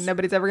Spoilers.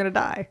 Nobody's ever going to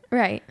die.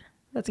 Right.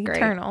 That's great.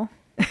 Eternal.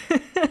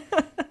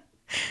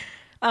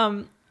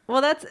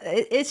 Well,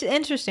 it's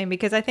interesting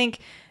because I think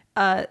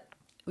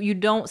you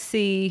don't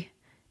see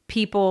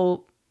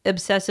people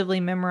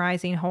obsessively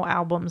memorizing whole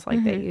albums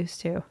like they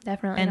used to.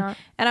 Definitely not.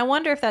 And I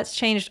wonder if that's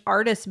changed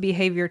artists'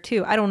 behavior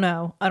too. I don't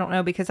know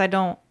because I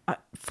don't,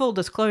 full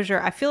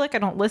disclosure, I feel like I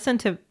don't listen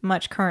to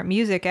much current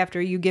music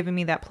after you giving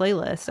me that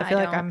playlist. I feel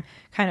like I'm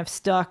kind of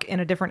stuck in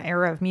a different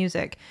era of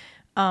music.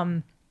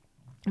 But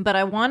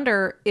I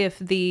wonder if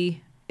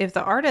the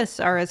artists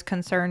are as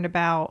concerned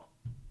about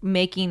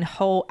making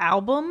whole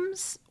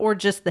albums or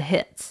just the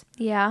hits.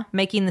 Yeah.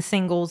 Making the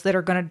singles that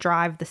are going to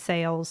drive the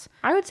sales.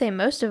 I would say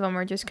most of them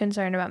are just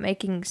concerned about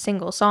making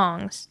single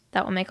songs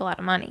that will make a lot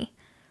of money.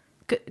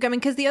 I mean,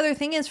 because the other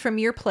thing is from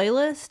your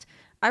playlist,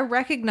 I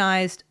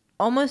recognized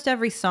almost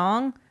every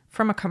song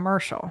from a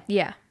commercial.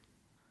 Yeah.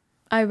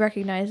 I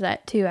recognize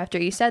that too. After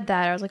you said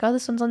that, I was like, oh,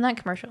 this one's on that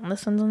commercial and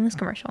this one's on this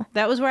commercial.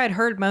 That was where I'd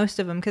heard most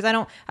of them because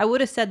I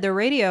would have said the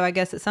radio, I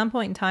guess, at some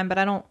point in time, but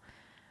I don't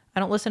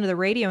listen to the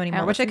radio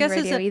anymore, which I guess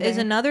is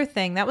another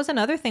thing. That was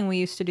another thing we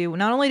used to do.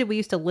 Not only did we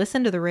used to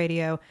listen to the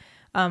radio,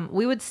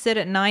 we would sit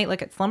at night,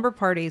 like at slumber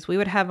parties, we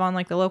would have on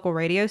like the local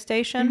radio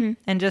station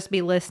and just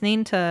be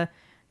listening to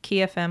Key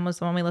FM was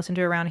the one we listened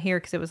to around here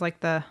because it was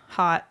like the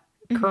hot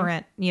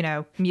current,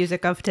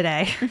 music of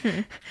today.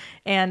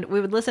 And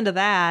we would listen to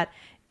that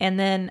and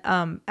then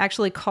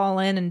actually call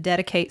in and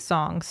dedicate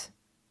songs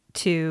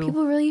to...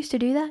 People really used to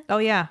do that? Oh,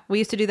 yeah. We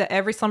used to do that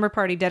every slumber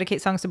party,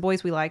 dedicate songs to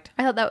boys we liked.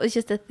 I thought that was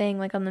just a thing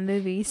like on the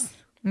movies.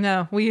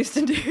 No, we used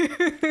to do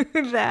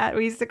that.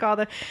 We used to call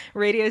the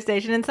radio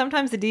station, and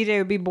sometimes the DJ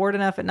would be bored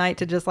enough at night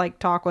to just like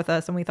talk with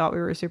us, and we thought we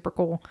were super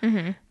cool.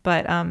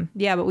 But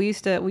but we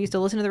used to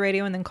listen to the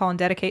radio and then call and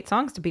dedicate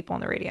songs to people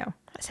on the radio.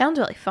 It sounds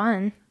really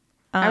fun.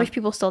 I wish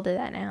people still did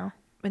that now.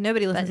 But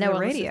nobody listens to the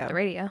radio. The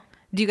radio.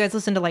 Do you guys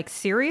listen to like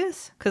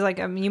Sirius? Because like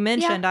you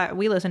mentioned,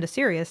 we listen to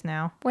Sirius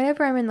now.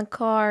 Whenever I'm in the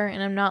car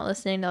and I'm not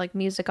listening to like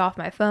music off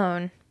my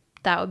phone,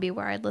 that would be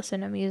where I'd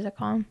listen to music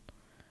on.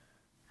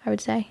 I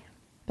would say.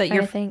 But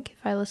I think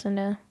if I listen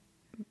to,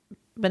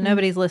 but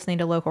nobody's listening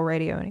to local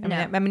radio anymore.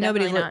 No, I mean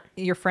nobody's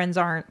your friends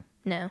aren't.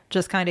 No.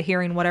 Just kind of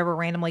hearing whatever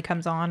randomly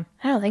comes on.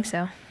 I don't think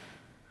so.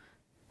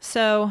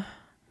 So,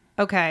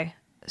 okay,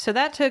 so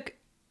that took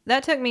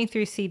me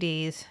through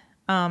CDs.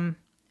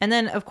 And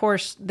then, of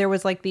course, there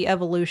was like the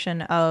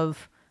evolution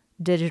of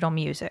digital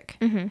music,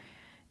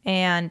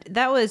 and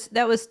that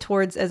was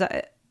towards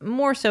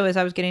more so as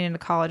I was getting into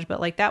college. But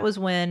like that was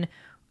when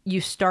you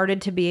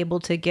started to be able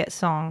to get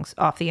songs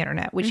off the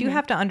internet, which you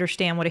have to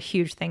understand what a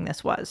huge thing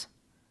this was.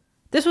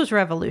 This was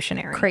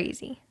revolutionary,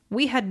 crazy.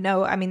 We had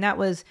no. I mean, I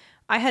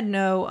had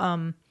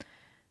no.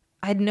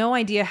 I had no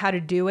idea how to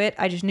do it.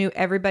 I just knew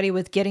everybody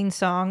was getting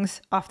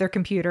songs off their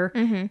computer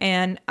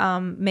and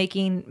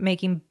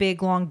making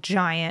big, long,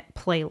 giant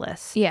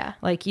playlists. Yeah.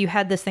 Like you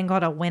had this thing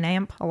called a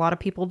Winamp. A lot of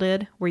people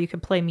did, where you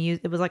could play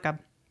music. It was like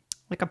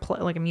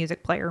a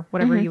music player,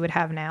 whatever you would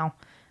have now.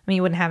 I mean,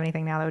 you wouldn't have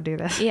anything now that would do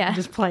this. Yeah.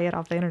 Just play it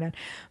off the internet.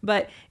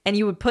 And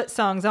you would put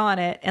songs on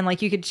it, and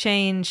like you could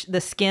change the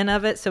skin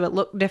of it so it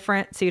looked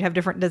different. So you'd have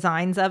different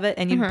designs of it,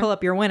 and you'd pull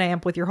up your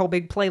Winamp with your whole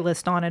big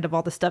playlist on it of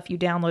all the stuff you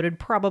downloaded,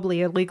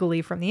 probably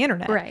illegally from the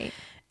internet. Right.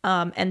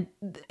 And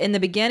in the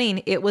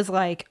beginning, it was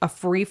like a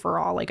free for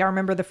all. Like I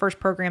remember the first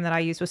program that I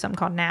used was something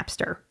called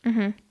Napster,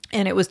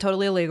 and it was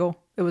totally illegal.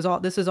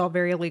 This is all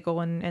very illegal,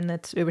 and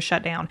it was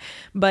shut down.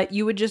 But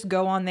you would just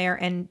go on there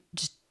and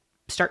just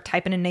start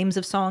typing in names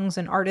of songs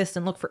and artists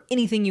and look for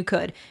anything you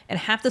could. And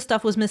half the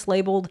stuff was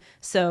mislabeled.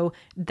 So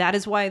that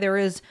is why there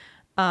is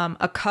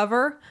a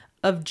cover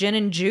of Gin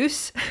and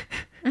Juice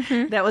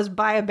that was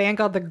by a band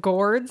called the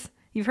Gourds.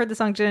 You've heard the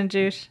song Gin and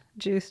Juice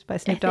by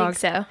Snoop Dogg? I think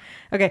so.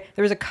 Okay.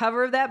 There was a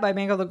cover of that by a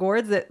band called the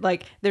Gourds that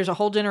like there's a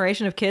whole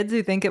generation of kids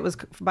who think it was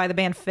by the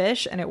band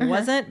Fish, and it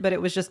wasn't, but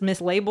it was just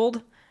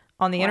mislabeled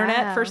on the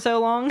internet for so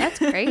long. That's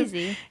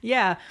crazy.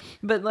 Yeah.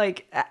 But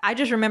like, I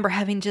just remember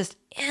having just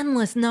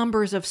endless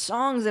numbers of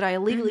songs that I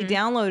illegally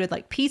downloaded,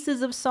 like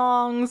pieces of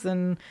songs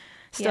and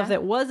stuff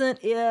that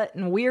wasn't it,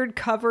 and weird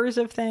covers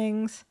of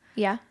things.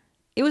 Yeah.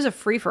 It was a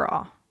free for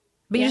all,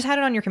 but you just had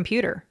it on your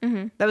computer.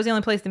 That was the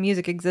only place the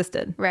music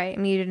existed. Right. I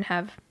mean, you didn't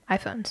have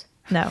iPhones.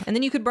 No. And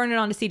then you could burn it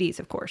onto CDs,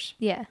 of course.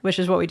 Yeah. Which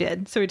is what we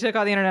did. So we took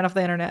all the internet off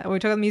the internet. We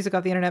took all the music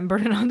off the internet and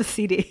burned it onto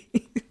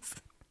CDs.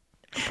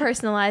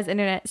 Personalized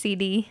internet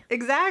CD.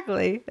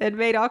 Exactly. It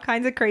made all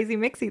kinds of crazy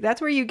mixy.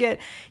 That's where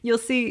you'll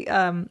see,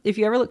 if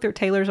you ever look through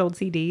Taylor's old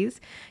CDs,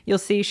 you'll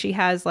see she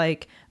has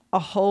like a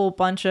whole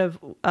bunch of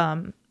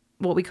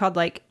what we called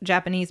like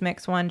Japanese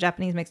mix 1,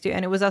 Japanese mix 2.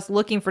 And it was us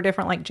looking for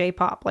different like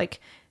J-pop, like,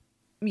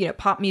 you know,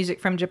 pop music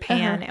from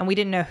Japan. And we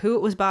didn't know who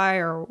it was by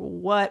or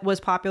what was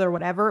popular,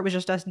 whatever. It was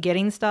just us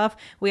getting stuff.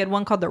 We had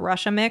one called the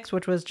Russia mix,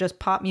 which was just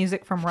pop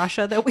music from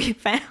Russia that we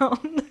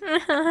found.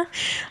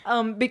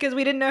 Because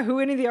we didn't know who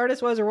any of the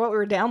artists was or what we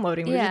were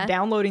downloading. We were just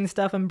downloading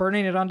stuff and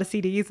burning it onto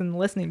CDs and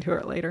listening to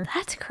it later.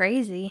 That's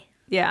crazy.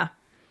 Yeah.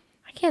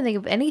 I can't think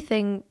of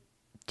anything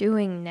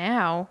doing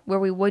now where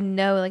we wouldn't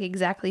know like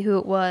exactly who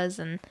it was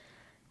and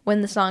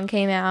when the song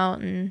came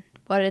out and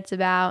what it's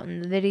about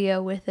and the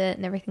video with it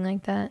and everything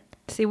like that.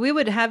 See, we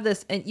would have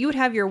this, and you would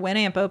have your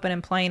Winamp open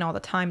and playing all the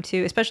time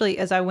too, especially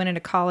as I went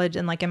into college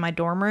and like in my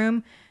dorm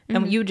room.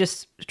 And you would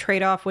just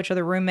trade off which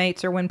other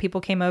roommates or when people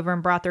came over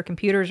and brought their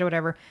computers or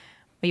whatever.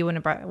 Well, you wouldn't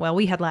have brought, well,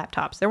 we had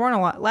laptops. There weren't a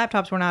lot,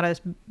 laptops were not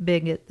as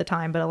big at the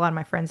time, but a lot of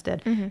my friends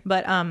did.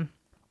 But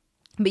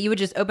you would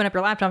just open up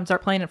your laptop and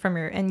start playing it from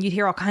and you'd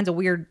hear all kinds of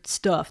weird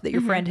stuff that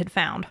your friend had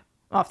found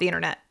off the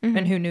internet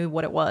and who knew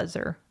what it was.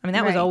 Or, I mean,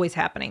 that was always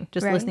happening.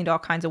 Just listening to all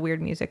kinds of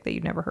weird music that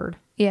you'd never heard.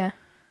 Yeah.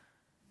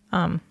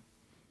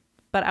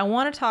 But I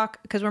want to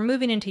talk, because we're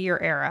moving into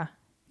your era.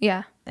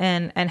 Yeah.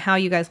 And how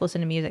you guys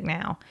listen to music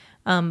now.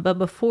 But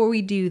before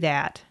we do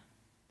that,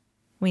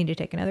 we need to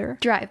take another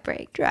drive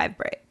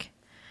break.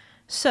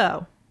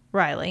 So,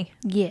 Riley.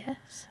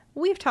 Yes.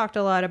 We've talked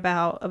a lot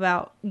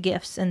about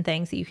gifts and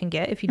things that you can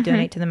get if you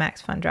donate to the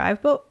Max Fun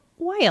Drive. But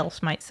why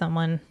else might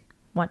someone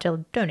want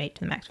to donate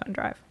to the Max Fun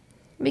Drive?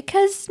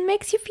 Because it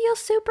makes you feel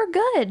super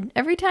good.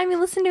 Every time you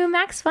listen to a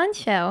Max Fun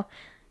show,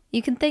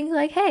 you can think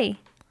like, hey,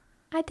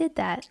 I did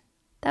that.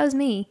 That was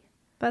me.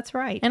 That's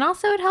right. And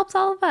also it helps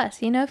all of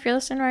us. You know, if you're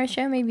listening to our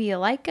show, maybe you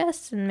like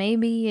us and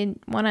maybe you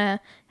want to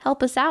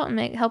help us out and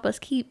help us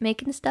keep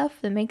making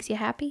stuff that makes you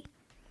happy.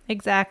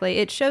 Exactly.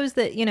 It shows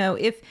that, you know,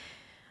 if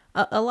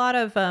a lot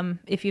of,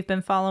 if you've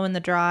been following the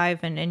drive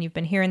and you've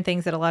been hearing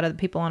things that a lot of the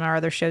people on our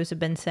other shows have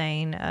been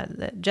saying,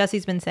 that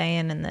Jesse's been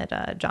saying and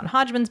that John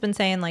Hodgman's been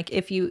saying, like,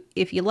 if you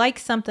like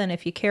something,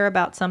 if you care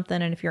about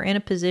something, and if you're in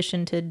a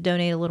position to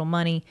donate a little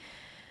money,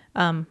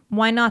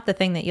 why not the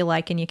thing that you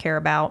like and you care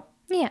about?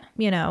 Yeah.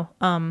 You know,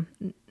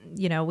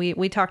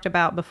 we talked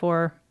about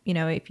before, you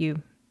know, if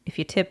you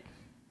tip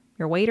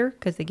your waiter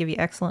because they give you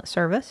excellent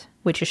service,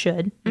 which you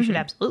should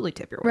absolutely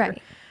tip your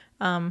waiter.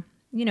 Right.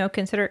 You know,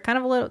 consider it kind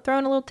of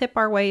throwing a little tip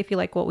our way if you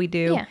like what we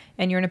do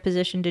and you're in a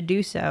position to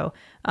do so,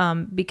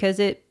 because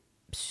it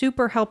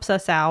super helps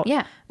us out.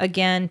 Yeah.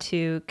 Again,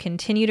 to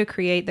continue to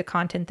create the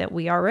content that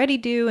we already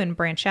do and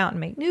branch out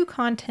and make new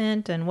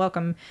content and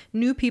welcome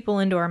new people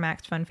into our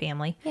Max Fun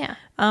family. Yeah.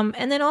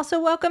 And then also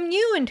welcome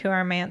you into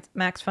our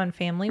Max Fun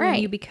family when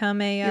you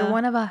become you're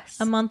one of us.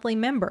 A monthly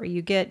member.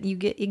 You get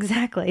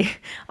exactly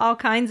all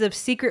kinds of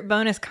secret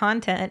bonus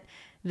content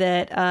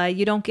that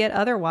you don't get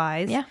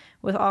otherwise. Yeah.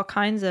 With all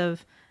kinds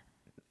of,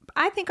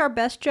 I think, our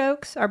best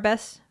jokes, our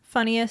best,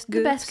 funniest goofs.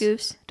 The best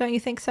goofs. Don't you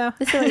think so?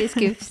 The silliest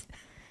goofs.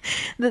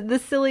 The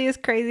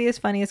silliest, craziest,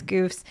 funniest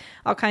goofs.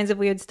 All kinds of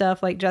weird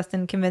stuff, like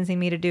Justin convincing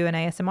me to do an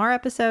ASMR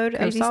episode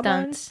crazy of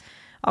stunts.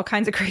 All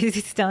kinds of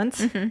crazy stunts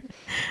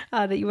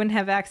that you wouldn't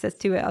have access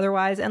to it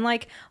otherwise. And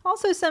like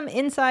also some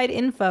inside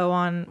info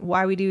on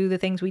why we do the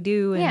things we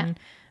do and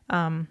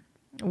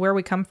where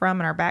we come from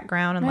and our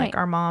background. And like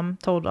our mom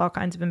told all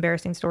kinds of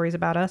embarrassing stories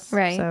about us.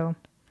 Right.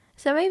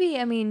 So maybe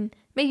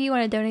you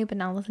want to donate but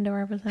not listen to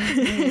our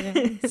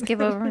episode. Skip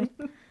over it.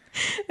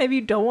 Maybe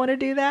you don't want to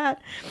do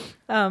that.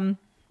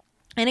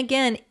 And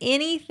again,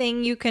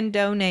 anything you can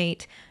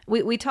donate.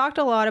 We talked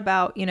a lot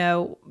about, you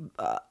know,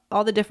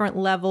 all the different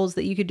levels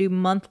that you could do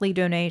monthly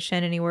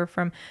donation, anywhere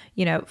from,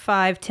 you know,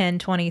 5, 10,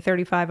 20,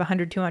 35,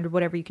 100, 200,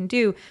 whatever you can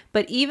do.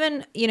 But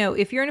even, you know,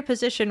 if you're in a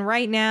position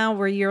right now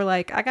where you're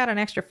like, I got an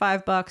extra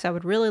 $5 I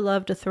would really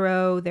love to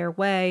throw their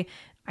way.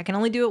 I can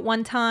only do it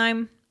one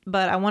time,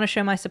 but I want to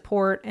show my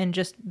support and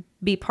just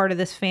be part of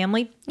this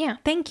family. Yeah.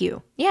 Thank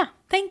you. Yeah.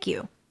 Thank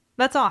you.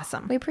 That's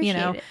awesome. We appreciate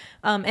it.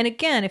 And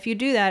again, if you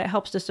do that, it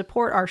helps to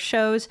support our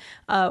shows.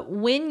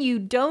 When you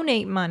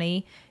donate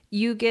money,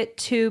 you get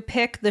to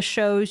pick the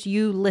shows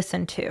you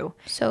listen to.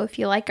 So if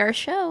you like our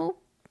show,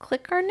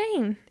 click our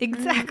name.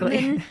 Exactly.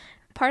 And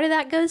part of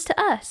that goes to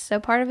us. So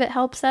part of it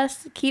helps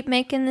us keep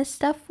making this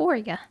stuff for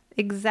you.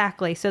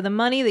 Exactly. So the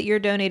money that you're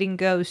donating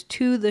goes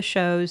to the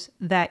shows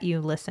that you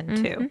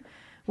listen to,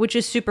 which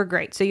is super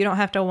great. So you don't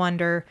have to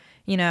wonder,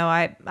 you know,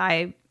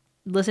 I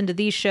listen to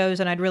these shows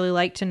and I'd really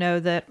like to know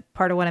that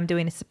part of what I'm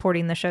doing is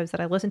supporting the shows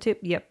that I listen to.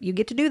 Yep, you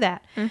get to do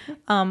that.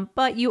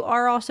 But you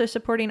are also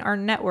supporting our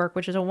network,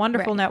 which is a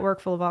wonderful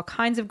network full of all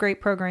kinds of great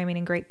programming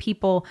and great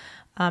people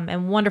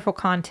and wonderful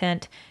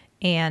content.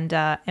 And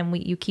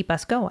you keep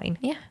us going.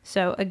 Yeah.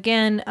 So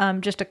again,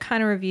 just to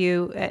kind of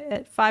review,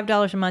 at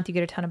 $5 a month, you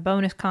get a ton of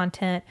bonus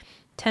content.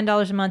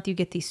 $10 a month, you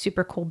get these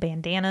super cool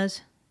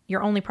bandanas.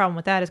 Your only problem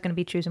with that is going to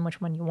be choosing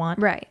which one you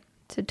want. Right.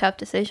 It's a tough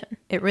decision.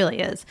 It really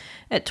is.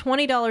 At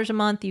 $20 a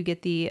month, you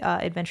get the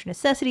Adventure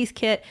Necessities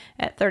kit.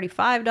 At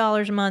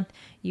 $35 a month,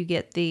 you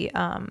get the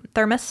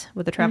thermos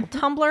with the travel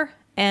tumbler.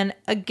 And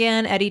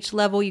again, at each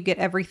level, you get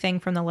everything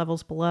from the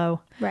levels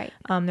below. Right.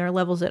 There are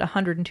levels at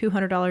 $100 and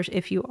 $200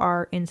 if you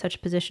are in such a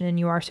position and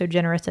you are so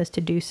generous as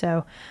to do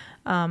so.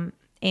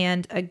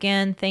 And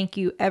again, thank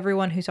you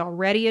everyone who's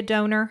already a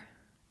donor.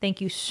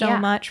 Thank you so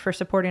much for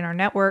supporting our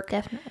network.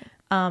 Definitely.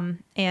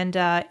 And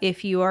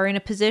if you are in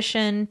a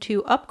position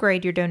to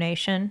upgrade your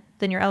donation,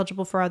 then you're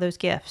eligible for all those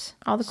gifts.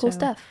 All the cool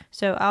stuff.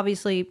 So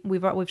obviously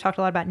we've talked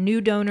a lot about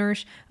new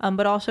donors,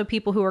 but also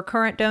people who are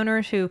current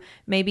donors who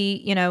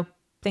maybe,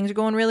 things are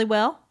going really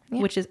well,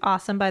 which is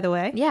awesome, by the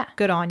way. Yeah.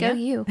 Good on you. Go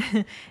you.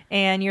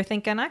 And you're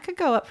thinking, I could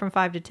go up from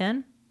 5 to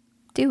 10.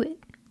 Do it.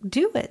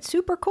 Do it.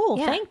 Super cool.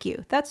 Yeah. Thank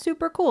you. That's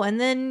super cool. And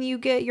then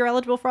you're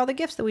eligible for all the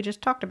gifts that we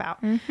just talked about,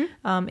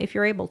 if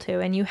you're able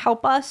to. And you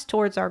help us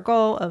towards our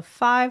goal of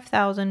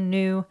 5,000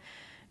 new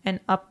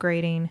and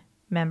upgrading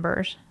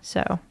members.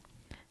 So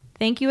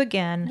thank you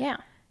again. Yeah.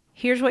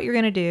 Here's what you're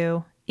going to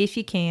do. If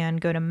you can,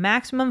 go to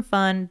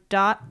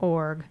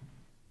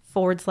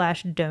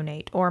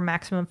MaximumFun.org/donate or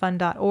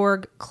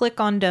MaximumFun.org. Click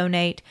on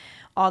donate.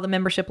 All the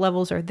membership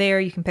levels are there.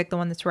 You can pick the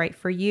one that's right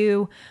for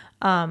you.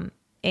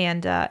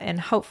 And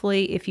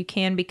hopefully, if you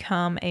can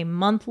become a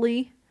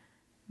monthly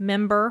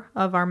member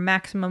of our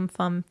Maximum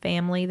Fun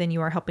family, then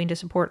you are helping to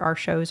support our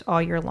shows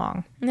all year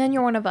long. And then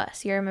you're one of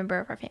us. You're a member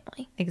of our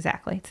family.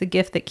 Exactly. It's a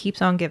gift that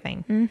keeps on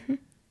giving. Mm-hmm.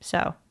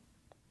 So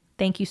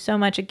thank you so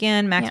much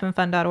again.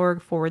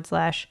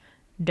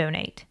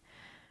 MaximumFun.org/donate.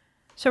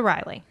 So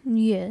Riley.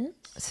 Yes.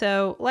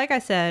 So like I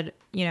said,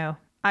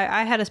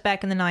 I had us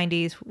back in the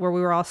 90s where we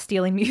were all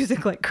stealing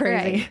music like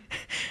crazy. Right.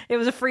 It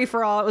was a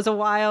free-for-all. It was a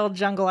wild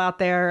jungle out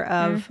there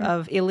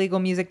of illegal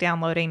music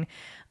downloading.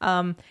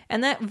 And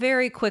that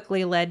very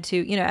quickly led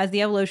to, as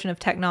the evolution of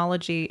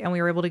technology and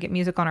we were able to get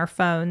music on our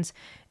phones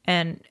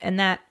and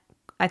that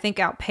I think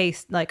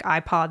outpaced like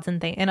iPods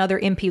and other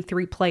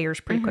MP3 players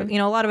pretty quick.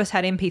 A lot of us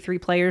had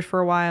MP3 players for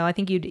a while. I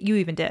think you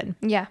even did.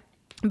 Yeah.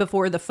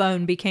 Before the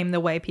phone became the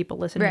way people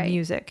listen to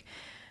music.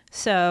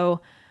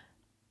 So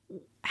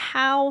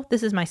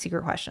this is my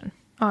secret question.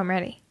 Oh, I'm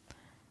ready.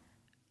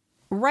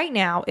 Right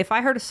now, if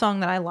I heard a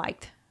song that I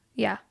liked,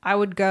 I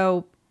would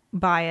go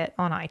buy it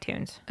on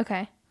iTunes.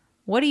 Okay.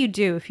 What do you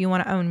do if you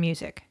want to own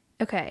music?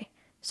 Okay.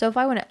 So if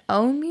I want to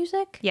own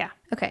music? Yeah.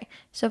 Okay.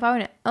 So if I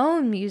want to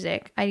own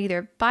music, I'd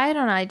either buy it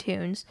on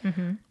iTunes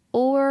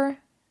or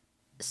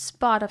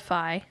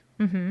Spotify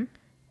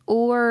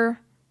or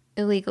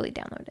illegally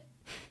download it.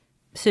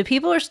 So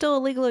people are still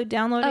illegally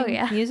downloading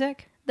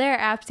music? There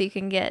are apps you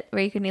can get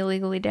where you can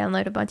illegally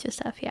download a bunch of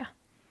stuff, yeah.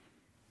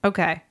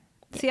 Okay.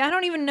 See, I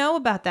don't even know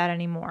about that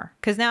anymore.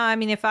 Because now,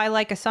 if I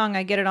like a song,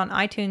 I get it on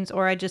iTunes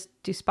or I just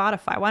do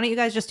Spotify. Why don't you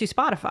guys just do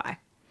Spotify?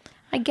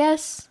 I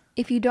guess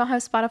if you don't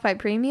have Spotify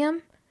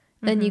Premium,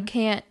 then you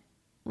can't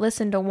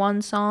listen to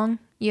one song.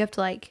 You have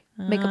to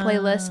make a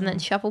playlist and then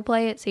shuffle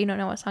play it so you don't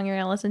know what song you're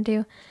going to listen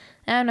to.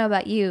 I don't know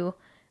about you,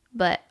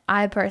 but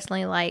I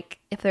personally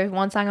if there's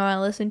one song I want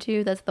to listen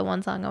to, that's the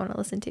one song I want to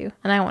listen to.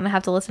 And I don't want to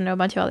have to listen to a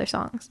bunch of other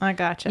songs. I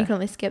gotcha. You can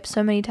only skip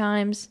so many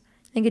times.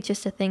 I think it's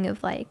just a thing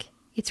of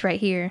it's right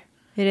here.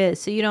 It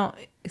is. So you don't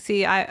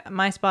see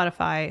my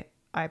Spotify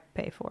I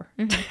pay for.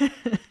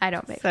 I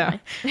don't pay so for mine.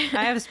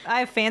 I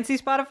have fancy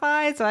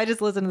Spotify, so I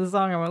just listen to the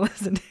song I want to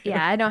listen to.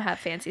 Yeah, I don't have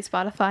fancy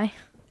Spotify.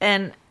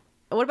 And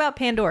what about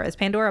Pandora? Is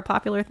Pandora a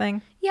popular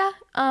thing? Yeah.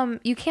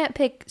 You can't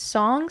pick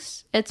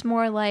songs. It's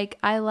more like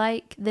I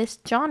like this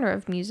genre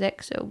of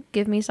music, so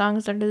give me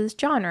songs under this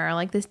genre or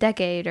like this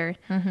decade or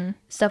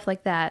stuff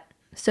like that.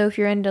 So if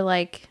you're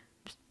into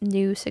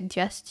new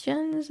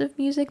suggestions of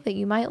music that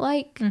you might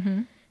like,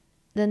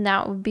 then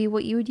that would be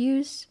what you would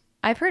use.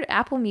 I've heard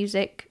Apple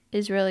Music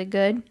is really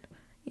good.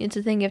 It's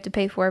a thing you have to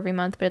pay for every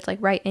month, but it's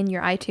right in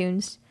your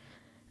iTunes.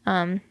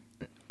 Are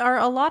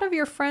a lot of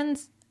your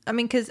friends?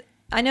 Because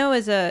I know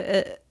as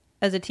a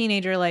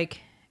teenager,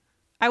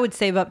 I would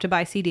save up to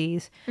buy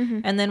CDs,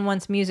 and then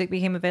once music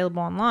became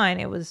available online,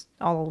 it was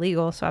all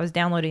illegal. So I was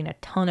downloading a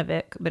ton of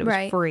it, but it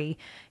was free.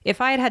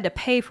 If I had to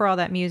pay for all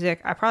that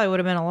music, I probably would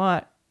have been a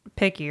lot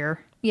pickier.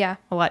 Yeah,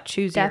 a lot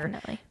choosier.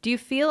 Definitely. Do you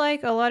feel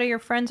like a lot of your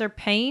friends are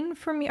paying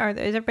for me?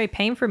 Is everybody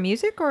paying for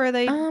music, or are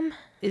they?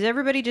 Is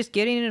everybody just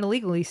getting it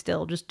illegally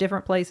still, just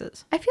different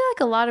places? I feel like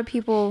a lot of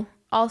people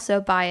also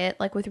buy it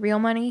with real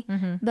money,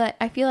 but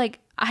I feel like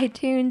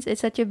iTunes is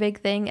such a big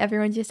thing.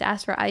 Everyone just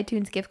asks for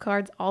iTunes gift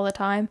cards all the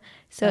time.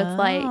 So it's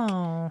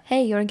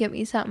hey, you want to get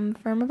me something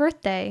for my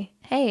birthday?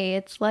 Hey,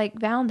 it's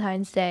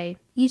Valentine's Day,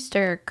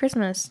 Easter,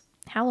 Christmas,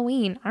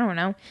 Halloween. I don't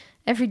know.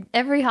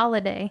 Every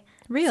holiday.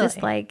 Really? It's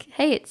just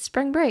hey, it's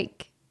spring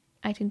break.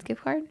 iTunes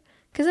gift card.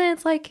 Because then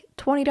it's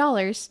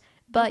 $20,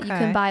 but you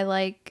can buy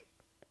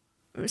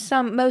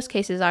most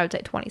cases I would say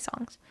 20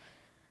 songs.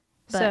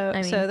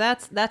 But, so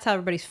that's how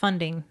everybody's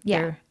funding.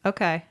 Yeah.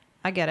 Okay,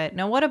 I get it.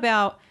 Now what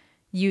about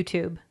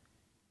YouTube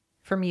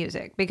for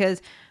music?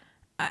 Because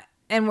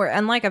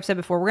and like I've said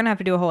before, we're gonna have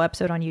to do a whole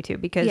episode on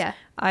YouTube because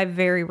I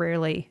very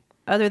rarely,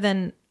 other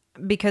than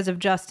because of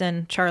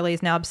Justin, Charlie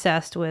is now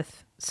obsessed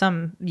with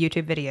some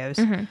YouTube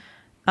videos.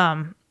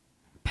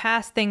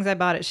 Past things I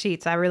bought at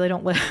Sheetz, I really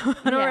don't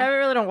I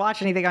really don't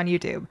watch anything on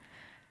YouTube.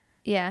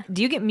 Yeah.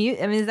 Do you get I mean,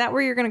 is that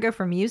where you're gonna go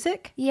for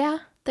music? Yeah.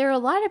 There are a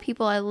lot of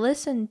people I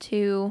listen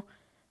to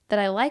that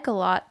I like a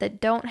lot that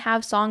don't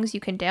have songs you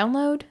can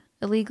download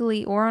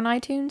illegally or on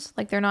iTunes.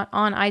 Like, they're not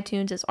on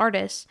iTunes as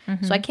artists,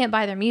 so I can't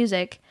buy their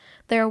music.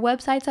 There are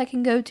websites I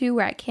can go to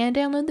where I can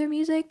download their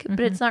music,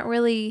 but it's not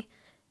really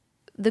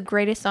the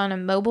greatest on a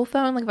mobile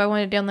phone. Like, if I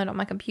wanted to download it on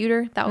my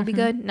computer, that would be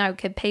good, and I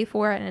could pay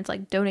for it, and it's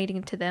like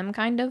donating to them,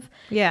 kind of.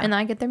 Yeah. And then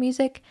I get their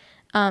music.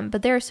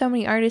 But there are so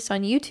many artists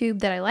on YouTube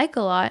that I like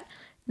a lot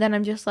that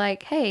I'm just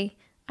like, hey,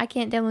 I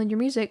can't download your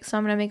music, so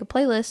I'm going to make a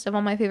playlist of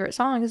all my favorite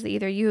songs that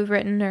either you have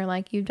written or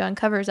like you've done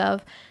covers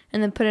of,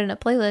 and then put it in a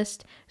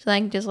playlist so that I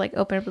can just like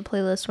open up the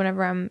playlist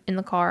whenever I'm in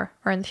the car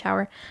or in the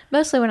shower.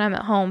 Mostly when I'm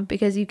at home,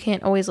 because you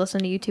can't always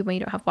listen to YouTube when you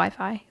don't have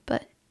Wi-Fi.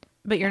 But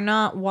you're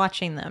not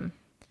watching them.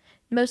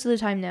 Most of the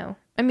time, no.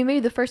 I mean,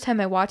 maybe the first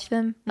time I watch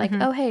them, like,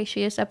 oh, hey,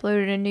 she just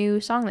uploaded a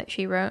new song that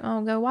she wrote.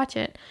 I'll go watch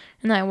it.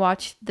 And then I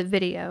watch the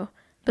video.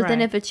 But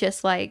then if it's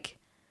just like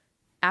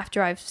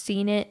after I've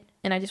seen it,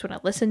 and I just want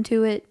to listen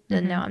to it,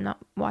 then no, I'm not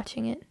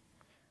watching it.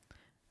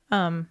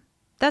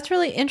 That's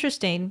really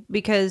interesting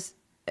because,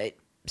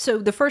 so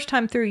the first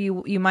time through,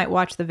 you might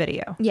watch the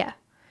video. Yeah.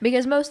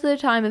 Because most of the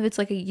time, if it's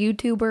like a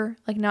YouTuber,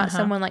 like not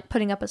someone like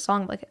putting up a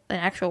song, like an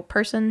actual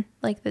person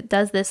like that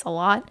does this a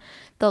lot,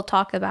 they'll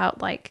talk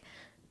about like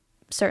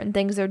certain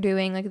things they're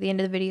doing, like at the end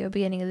of the video,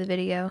 beginning of the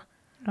video.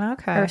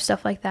 Okay. Or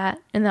stuff like that.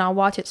 And then I'll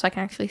watch it so I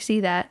can actually see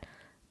that.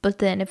 But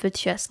then if it's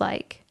just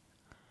like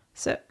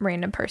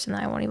random person,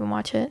 I won't even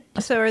watch it.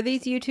 So are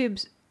these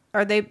YouTubes,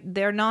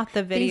 they're not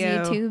the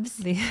video. These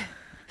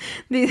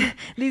YouTubes.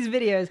 These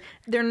videos,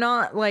 they're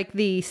not like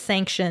the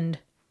sanctioned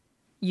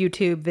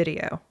YouTube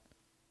video.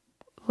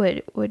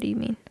 What do you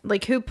mean?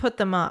 Like, who put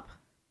them up?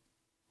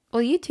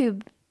 Well,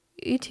 YouTube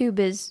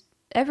is,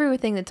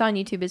 everything that's on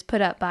YouTube is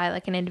put up by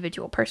like an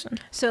individual person.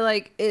 So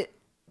like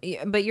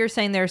but you're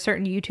saying there are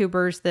certain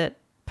YouTubers that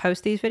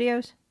post these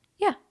videos?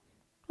 Yeah.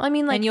 I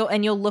mean, like,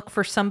 and you'll look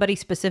for somebody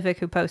specific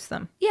who posts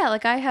them. Yeah,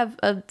 like I have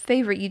a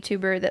favorite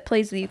YouTuber that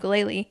plays the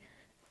ukulele,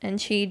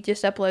 and she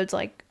just uploads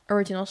like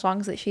original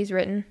songs that she's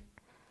written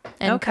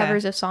and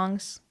covers of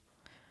songs.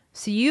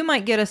 So you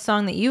might get a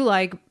song that you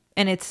like,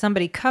 and it's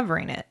somebody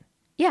covering it.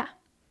 Yeah.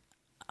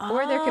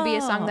 Or there could be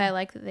a song that I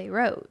like that they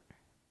wrote,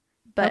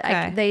 but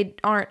they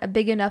aren't a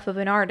big enough of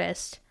an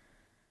artist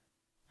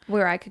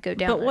where I could go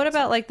down. But what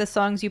about like the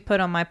songs you put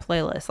on my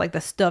playlist, like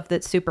the stuff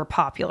that's super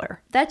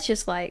popular? That's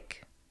just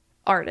like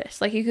artists.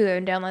 Like, you could go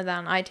and download that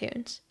on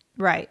iTunes.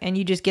 Right. And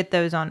you just get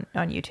those on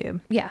YouTube.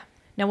 Yeah.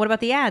 Now, what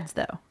about the ads,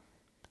 though?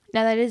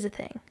 Now, that is a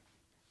thing.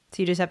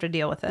 So you just have to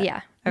deal with it.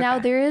 Yeah. Okay. Now,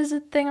 there is a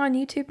thing on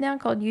YouTube now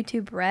called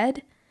YouTube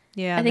Red.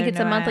 Yeah. I think it's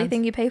a monthly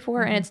thing you pay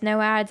for, and it's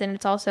no ads, and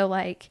it's also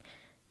like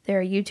there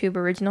are YouTube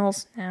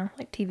originals now,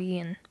 like TV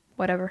and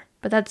whatever.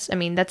 But that's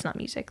not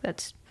music.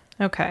 That's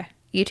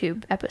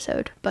YouTube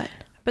episode.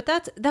 But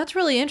that's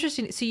really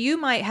interesting. So you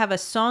might have a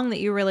song that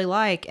you really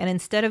like, and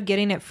instead of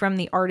getting it from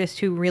the artist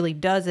who really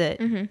does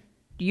it,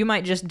 you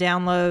might just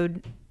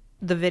download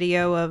the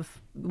video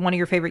of one of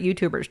your favorite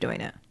YouTubers doing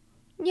it.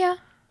 Yeah.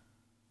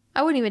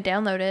 I wouldn't even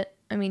download it.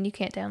 I mean, you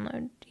can't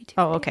download YouTube.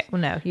 Oh, okay.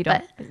 Well, no, you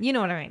don't. But you know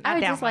what I mean. I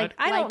would just like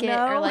it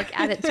or like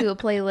add it to a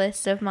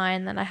playlist of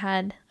mine that I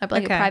had. I'd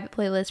like a private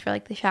playlist for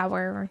like the shower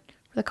or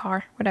the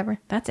car, whatever.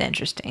 That's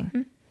interesting.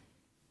 Mm-hmm.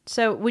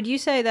 So would you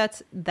say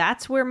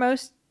that's where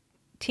most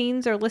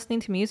teens are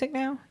listening to music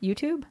now?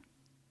 YouTube?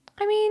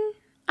 I mean,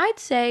 I'd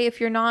say if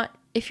you're not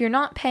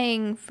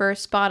paying for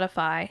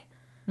Spotify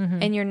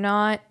and you're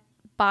not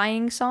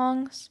buying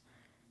songs,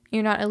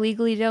 you're not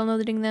illegally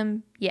downloading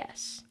them,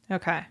 yes.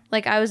 Okay.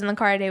 Like, I was in the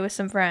car today with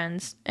some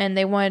friends, and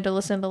they wanted to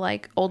listen to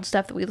like old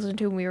stuff that we listened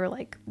to when we were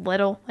like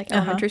little, like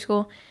elementary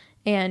school,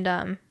 and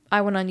I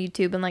went on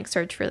YouTube and like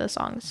searched for the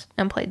songs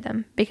and played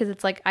them, because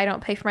it's like, I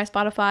don't pay for my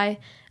Spotify.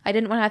 I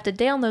didn't want to have to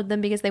download them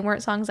because they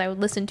weren't songs I would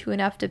listen to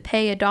enough to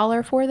pay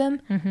 $1 for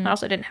them. I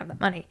also didn't have that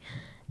money,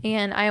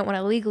 and I didn't want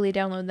to legally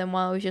download them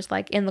while I was just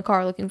like in the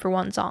car looking for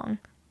one song.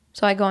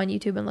 So I go on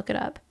YouTube and look it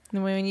up.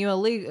 And when you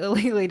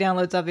illegally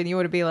download something, you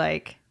want to be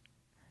like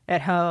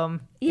at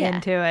home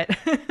into it.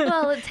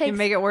 Well, it takes you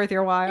make it worth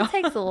your while. It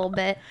takes a little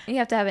bit. You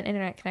have to have an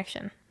internet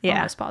connection. Yeah,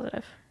 almost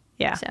positive.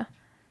 Yeah, so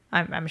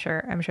I'm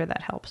sure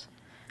that helps.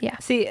 Yeah.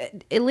 See,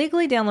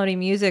 illegally downloading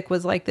music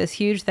was like this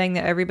huge thing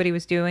that everybody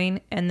was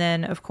doing, and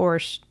then of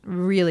course,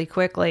 really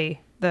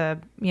quickly,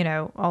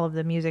 all of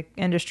the music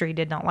industry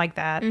did not like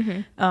that,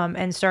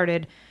 and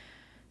started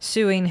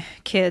suing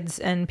kids,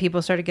 and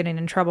people started getting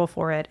in trouble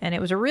for it. And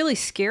it was a really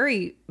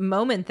scary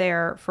moment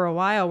there for a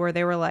while where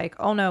they were like,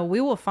 oh no,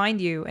 we will find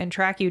you and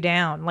track you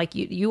down. Like,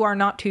 you are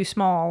not too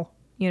small,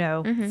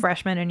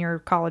 freshman in your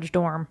college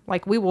dorm.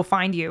 Like, we will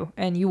find you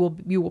and you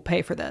will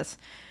pay for this.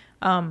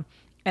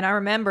 And I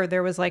remember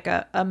there was like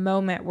a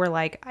moment where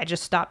like I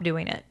just stopped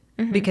doing it.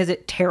 because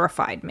it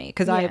terrified me.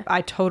 Because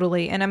I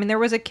totally, and I mean, there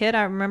was a kid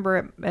I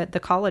remember at the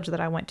college that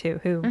I went to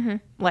who,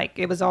 like,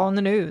 it was all in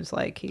the news.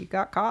 Like, he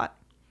got caught.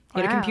 He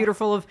had a computer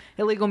full of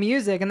illegal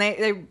music, and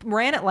they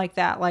ran it like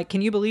that. Like,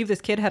 can you believe this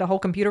kid had a whole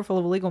computer full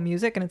of illegal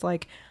music? And it's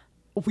like,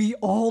 we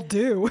all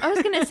do. I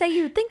was going to say,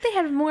 you'd think they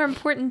had more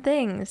important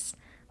things,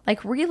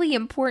 like really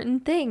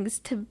important things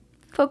to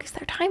focus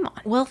their time on.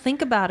 Well,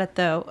 think about it,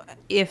 though.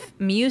 If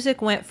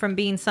music went from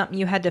being something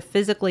you had to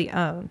physically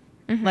own,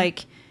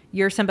 like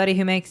you're somebody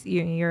who makes,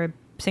 you're a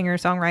singer,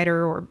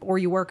 songwriter, or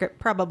you work at,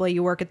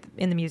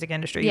 in the music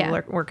industry. You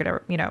work at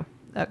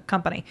a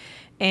company,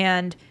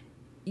 and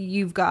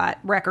you've got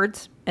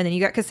records, and then you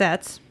got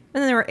cassettes,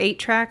 and then there were 8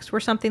 tracks or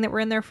something that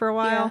were in there for a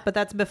while, but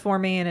that's before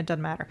me, and it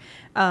doesn't matter.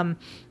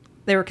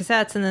 There were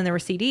cassettes, and then there were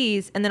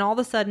CDs, and then all of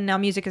a sudden now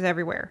music is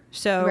everywhere.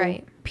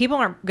 So people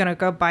aren't going to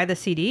go buy the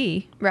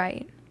CD.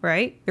 Right.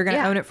 They're going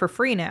to own it for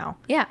free now.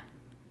 Yeah.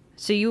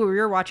 So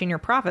you're watching your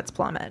profits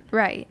plummet.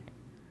 Right.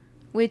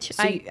 Which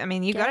I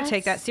mean, you got to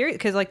take that serious,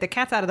 because like the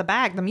cat's out of the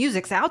bag, the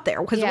music's out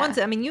there. Because once,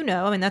 I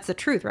mean, that's the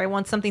truth, right?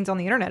 Once something's on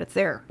the internet, it's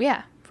there.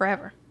 Yeah,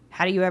 forever.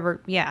 How do you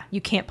ever? Yeah,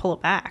 you can't pull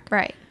it back.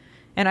 Right.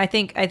 And I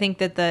think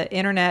that the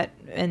internet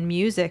and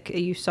music,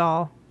 you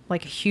saw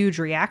like a huge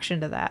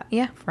reaction to that.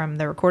 Yeah. From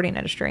the recording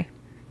industry.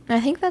 I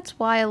think that's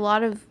why a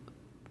lot of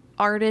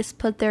artists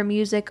put their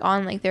music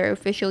on like their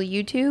official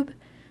YouTube,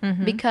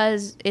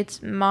 because it's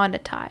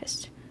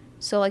monetized.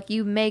 So like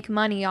you make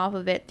money off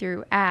of it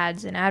through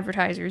ads and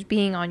advertisers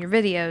being on your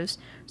videos.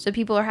 So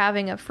people are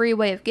having a free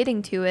way of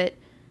getting to it,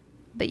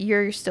 but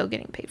you're still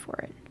getting paid for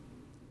it.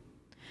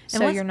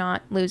 So you're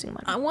not losing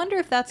money. I wonder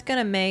if that's going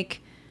to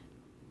make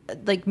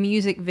like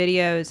music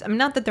videos. I mean,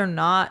 not that they're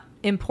not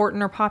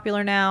important or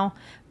popular now,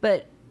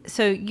 but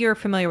so you're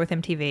familiar with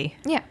MTV.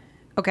 Yeah.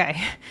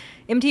 Okay.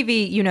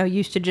 MTV,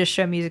 used to just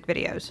show music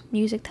videos.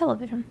 Music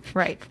television.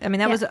 Right. I mean,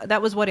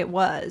 that was what it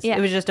was. Yeah.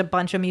 It was just a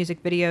bunch of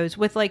music videos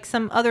with like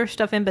some other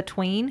stuff in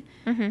between.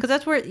 Because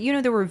that's where,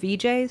 there were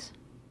VJs.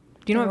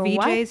 Do you know what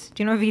VJs?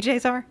 Do you know what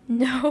VJs are?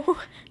 No.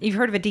 You've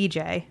heard of a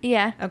DJ?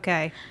 Yeah.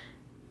 Okay.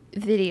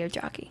 Video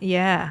jockey.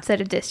 Yeah.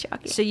 Instead of disc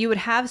jockey. So you would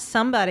have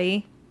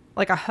somebody,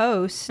 like a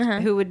host,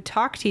 who would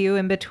talk to you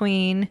in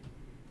between.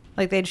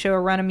 Like they'd show a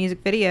run of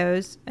music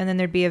videos, and then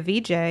there'd be a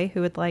VJ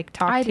who would like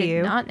talk to you.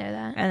 I did not know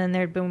that. And then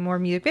there'd be more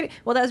music video.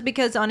 Well, that was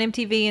because on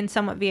MTV and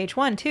somewhat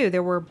VH1 too,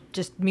 there were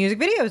just music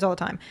videos all the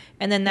time.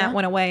 And then that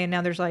went away, and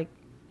now there's like,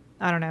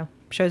 I don't know,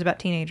 shows about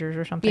teenagers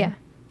or something. Yeah.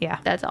 Yeah.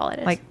 That's all it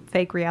is. Like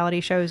fake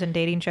reality shows and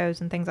dating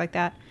shows and things like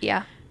that.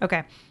 Yeah.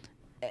 Okay.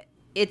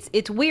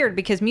 It's weird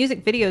because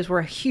music videos were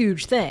a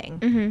huge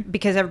thing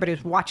because everybody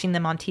was watching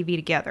them on TV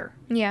together.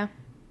 Yeah.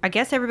 I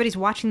guess everybody's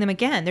watching them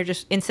again. They're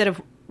just, instead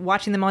of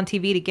watching them on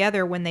TV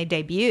together when they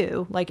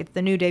debut, like it's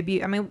the new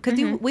debut. I mean, because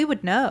we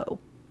would know.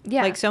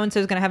 Yeah. Like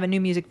so-and-so's going to have a new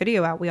music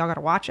video out. We all got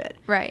to watch it.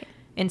 Right.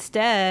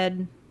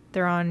 Instead,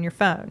 they're on your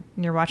phone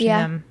and you're watching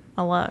them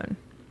alone.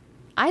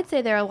 I'd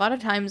say there are a lot of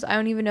times I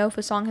don't even know if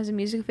a song has a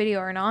music video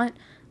or not.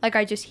 Like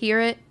I just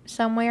hear it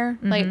somewhere.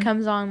 Like it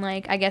comes on,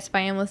 like, I guess if I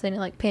am listening to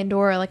like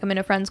Pandora, like I'm in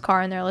a friend's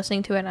car and they're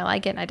listening to it and I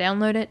like it and I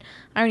download it.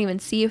 I don't even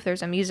see if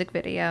there's a music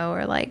video,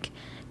 or like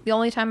the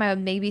only time I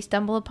would maybe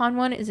stumble upon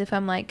one is if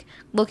I'm like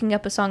looking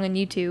up a song on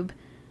YouTube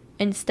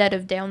instead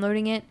of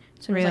downloading it.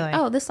 So I'm like,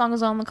 oh, this song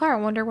is on the car. I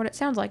wonder what it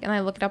sounds like. And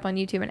I look it up on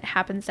YouTube and it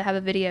happens to have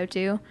a video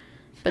too.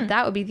 But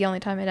that would be the only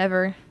time I'd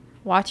ever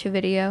watch a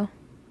video.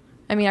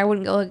 I mean, I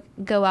wouldn't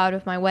go out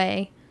of my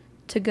way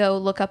to go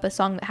look up a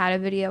song that had a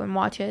video and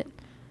watch it.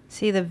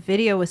 See, the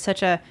video was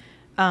such a,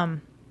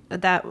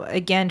 that,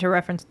 again, to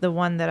reference the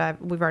one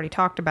that we've already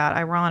talked about,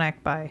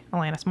 Ironic by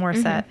Alanis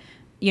Morissette.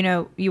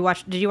 Did you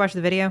watch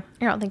the video?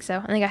 I don't think so.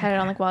 I think I had it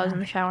on like while I was in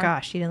the shower.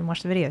 Gosh, you didn't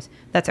watch the videos.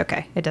 That's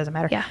okay. It doesn't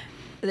matter. Yeah.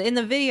 In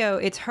the video,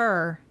 it's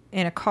her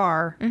in a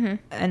car,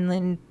 and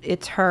then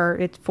it's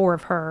 4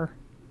 of her.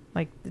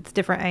 Like, it's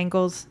different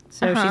angles.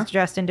 So she's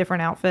dressed in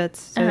different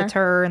outfits. So it's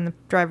her in the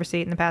driver's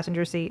seat and the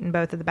passenger seat and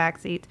both of the back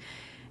seats.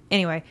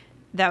 Anyway,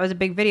 that was a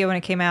big video when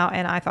it came out,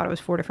 and I thought it was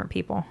 4 different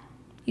people.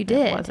 You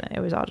did? It wasn't. It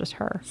was all just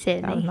her.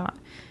 Sydney. That was not.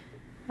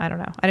 I don't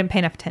know. I didn't pay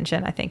enough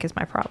attention, I think, is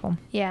my problem.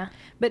 Yeah.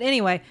 But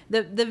anyway,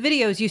 the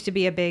videos used to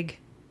be a big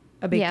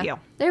deal.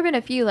 There have been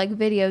a few like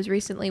videos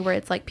recently where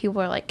it's like people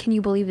are like, can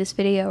you believe this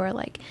video? Or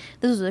like,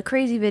 this was a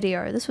crazy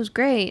video, or this was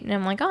great. And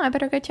I'm like, oh, I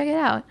better go check it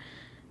out.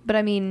 But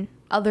I mean,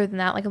 other than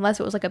that, like unless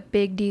it was like a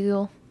big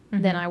deal,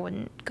 then I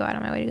wouldn't go out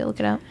of my way to go look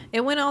it up.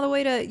 It went all the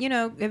way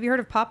to, have you heard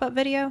of pop-up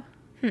video?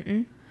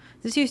 Mm-mm.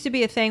 This used to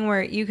be a thing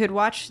where you could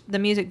watch the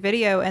music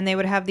video and they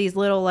would have these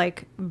little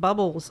like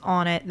bubbles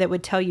on it that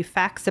would tell you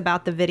facts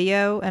about the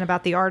video and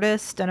about the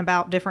artist and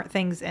about different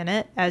things in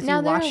it as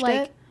you watched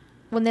it.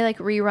 When they like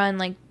rerun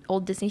like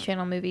old Disney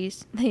Channel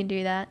movies, they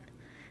do that.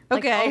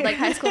 Like, okay. Old, like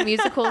High School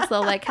Musicals,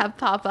 they'll like have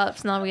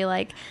pop-ups and they'll be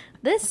like,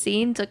 this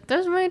scene took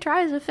this many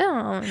tries to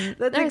film.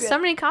 There's so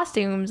many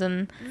costumes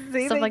and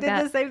stuff like that.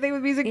 They did the same thing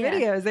with music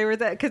videos. They were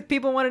that because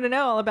people wanted to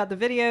know all about the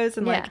videos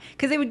and like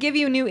because they would give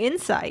you new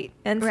insight.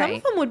 And some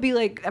of them would be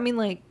like, I mean,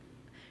 like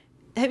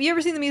have you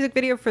ever seen the music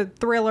video for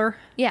Thriller?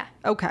 Yeah.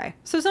 Okay.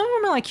 So some of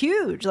them are like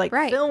huge, like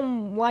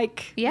film,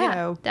 like, yeah, you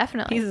know,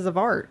 definitely pieces of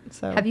art.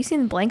 So have you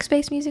seen the Blank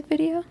Space music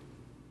video?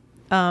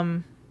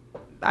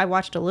 I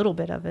watched a little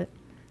bit of it.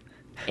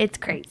 It's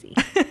crazy.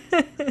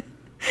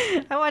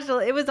 I watched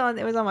it was on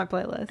my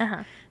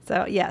playlist.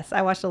 So yes,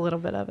 I watched a little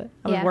bit of it.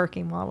 I was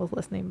working while I was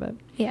listening, but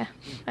yeah,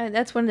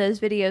 that's one of those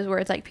videos where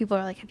it's like people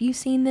are like, "Have you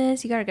seen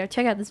this? You gotta go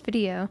check out this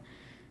video."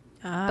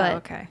 But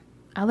okay.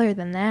 Other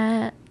than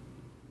that,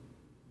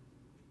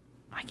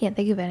 I can't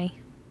think of any.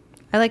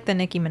 I like the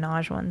Nicki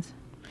Minaj ones.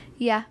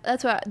 Yeah,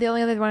 that's what the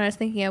only other one I was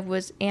thinking of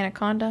was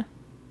Anaconda.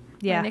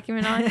 Yeah, Nicki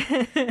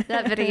Minaj.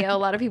 That video, a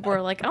lot of people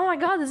were like, "Oh my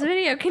god, this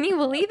video! Can you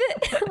believe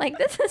it? Like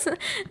this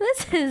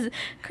is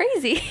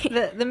crazy."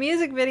 The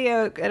music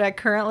video that I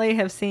currently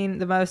have seen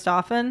the most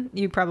often,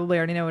 you probably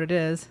already know what it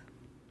is.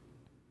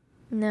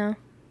 No.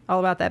 All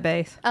About That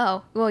Bass.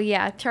 Oh, well,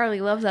 yeah. Charlie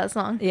loves that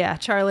song. Yeah,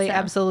 Charlie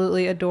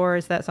absolutely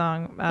adores that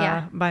song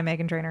by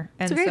Meghan Trainor.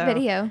 And it's a great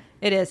video.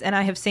 It is, and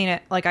I have seen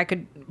it. Like, I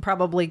could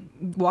probably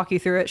walk you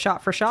through it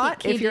shot for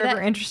shot if you're ever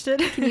interested.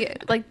 Can you,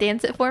 like,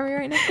 dance it for me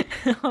right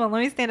now? Hold on, let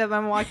me stand up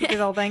and walk you through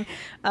the whole thing.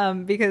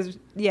 Because,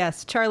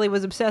 yes, Charlie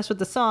was obsessed with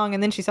the song,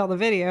 and then she saw the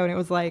video, and it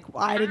was like,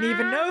 well, I didn't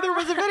even know there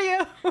was a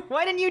video.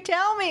 Why didn't you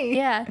tell me?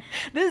 Yeah.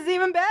 This is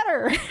even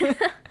better.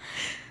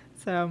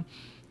 So,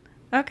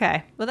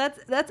 okay. Well,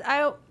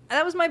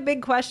 that was my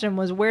big question,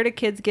 was where do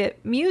kids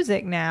get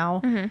music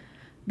now? Mm-hmm.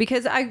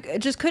 Because I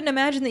just couldn't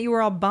imagine that you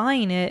were all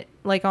buying it,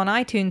 like, on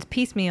iTunes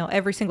piecemeal,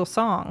 every single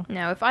song.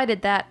 No, if I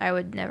did that, I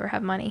would never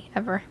have money,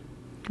 ever.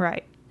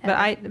 Right.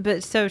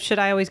 But so should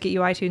I always get you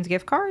iTunes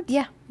gift cards?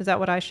 Yeah. Is that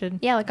what I should?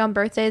 Yeah, like on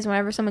birthdays,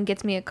 whenever someone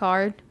gets me a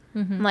card,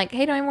 I'm like,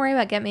 hey, don't even worry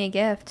about getting me a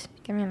gift.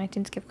 Give me an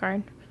iTunes gift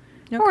card.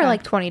 Okay. Or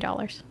like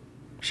 $20.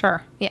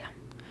 Sure. Yeah.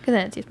 Because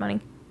then it's just money.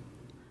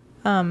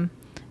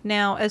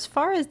 Now, as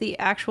far as the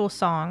actual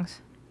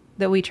songs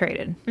that we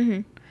traded,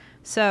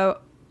 so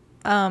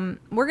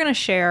we're going to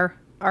share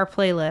our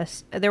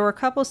playlist. There were a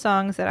couple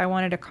songs that I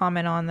wanted to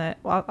comment on that.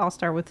 Well, I'll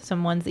start with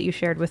some ones that you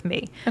shared with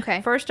me.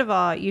 Okay. First of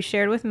all, you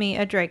shared with me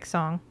a Drake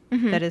song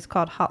that is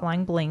called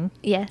Hotline Bling.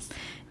 Yes.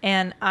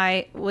 And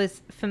I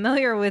was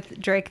familiar with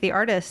Drake, the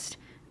artist,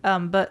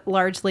 but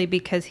largely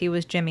because he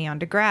was Jimmy on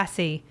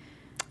Degrassi.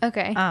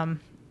 Okay.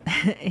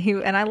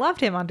 And I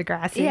loved him on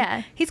Degrassi.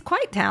 Yeah. He's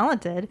quite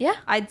talented. Yeah.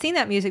 I'd seen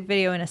that music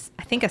video in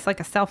I think it's like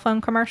a cell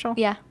phone commercial.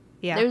 Yeah.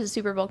 Yeah. There was a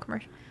Super Bowl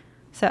commercial.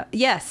 So,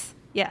 yes.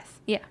 Yeah.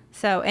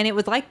 So, and it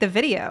was like the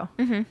video.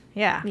 Mm-hmm.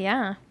 Yeah.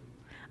 Yeah.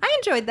 I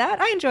enjoyed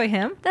that. I enjoy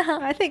him.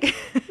 I think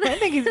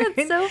he's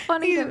That's so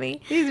funny to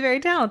me. He's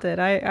very talented.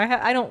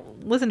 I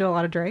don't listen to a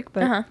lot of Drake,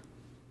 but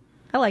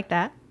I like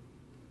that.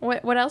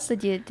 What else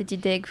did you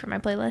dig for my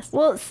playlist?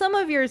 Well, some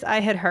of yours I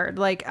had heard.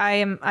 Like I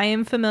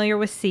am familiar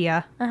with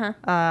Sia.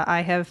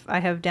 I have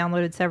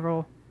downloaded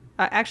several.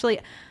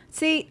 Actually,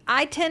 see,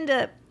 I tend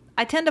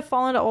to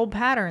fall into old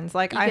patterns.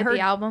 Like I heard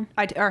the album.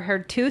 I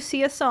heard 2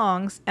 Sia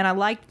songs and I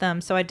liked them,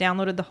 so I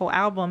downloaded the whole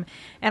album.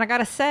 And I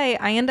gotta say,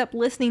 I end up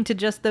listening to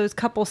just those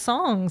couple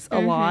songs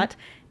a lot.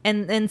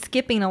 And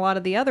skipping a lot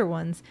of the other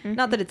ones.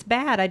 Not that it's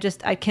bad. I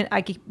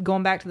keep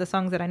going back to the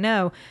songs that I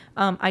know.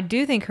 I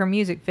do think her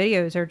music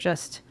videos are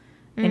just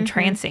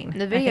entrancing.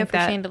 The video for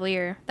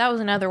Chandelier, that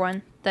was another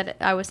one that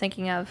I was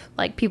thinking of.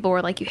 Like, people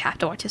were like, you have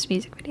to watch this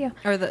music video.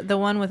 Or the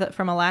one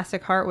from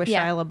Elastic Heart with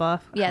Shia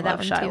LaBeouf. Yeah, that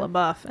one Shia too.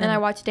 LaBeouf. And I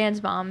watched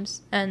Dance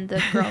Moms, and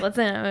the girl that's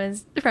in it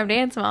was from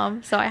Dance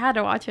Mom, so I had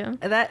to watch him.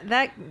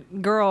 That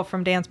girl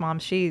from Dance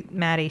Moms,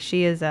 Maddie,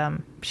 she is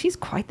she's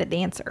quite the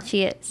dancer.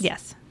 She is.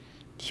 Yes.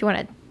 She won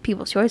a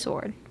People's Choice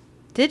Award.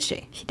 Did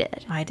she? She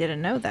did. I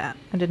didn't know that.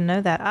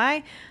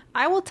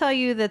 I will tell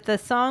you that the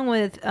song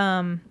with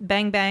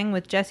Bang Bang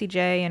with Jessie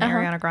J and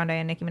Ariana Grande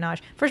and Nicki Minaj.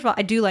 First of all,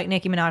 I do like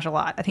Nicki Minaj a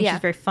lot. I think she's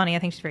very funny. I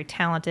think she's very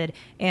talented.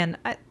 And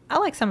I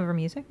like some of her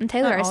music. And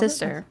Taylor, our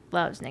sister,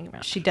 loves Nicki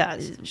Minaj. She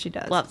does. She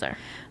does. Loves her.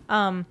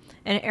 And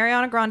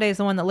Ariana Grande is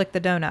the one that licked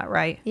the donut,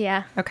 right?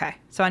 Yeah. Okay.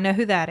 So I know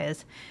who that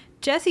is.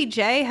 Jessie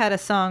J had a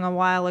song a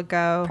while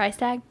ago. Price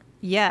Tag?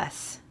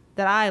 Yes.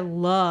 That I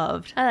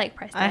loved. I like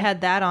Price Tag. I had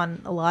that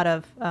on a lot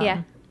of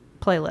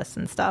playlists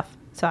and stuff.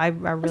 So I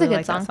really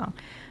like that song.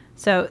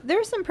 So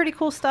there's some pretty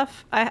cool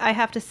stuff, I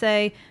have to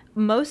say.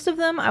 Most of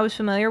them I was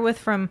familiar with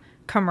from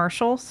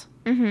commercials.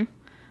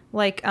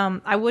 Like,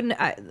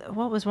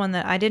 what was one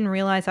that I didn't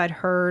realize I'd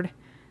heard?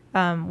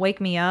 Wake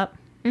Me Up.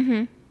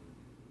 Who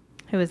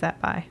is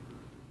that by?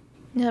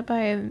 Is that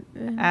by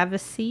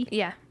Avicii?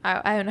 Yeah,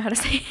 I don't know how to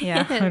say it.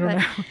 Yeah, I don't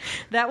know.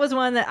 That was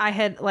one that I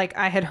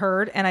had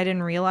heard and I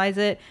didn't realize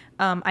it.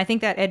 I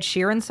think that Ed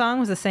Sheeran song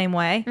was the same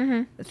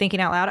way. Thinking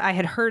out loud, I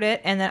had heard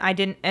it and then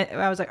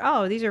I was like,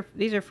 oh, these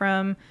are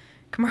from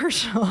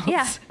commercials.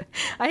 Yeah.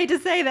 I hate to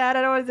say that.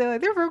 I don't want to say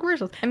like they're from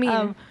commercials. I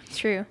mean, it's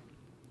true.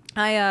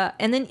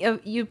 And then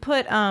you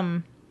put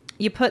some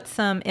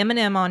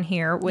Eminem on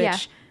here,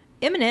 which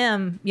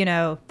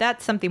Eminem,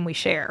 that's something we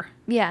share.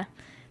 Yeah.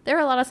 There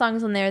are a lot of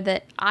songs on there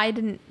that I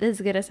didn't, this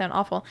is going to sound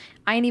awful,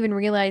 I didn't even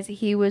realize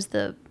he was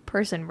the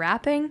person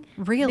rapping.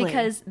 Really?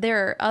 Because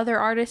there are other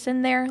artists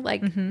in there.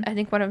 Like, I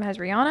think one of them has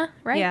Rihanna,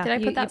 right? Yeah. Did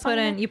I put that song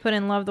in? You put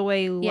in Love the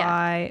Way You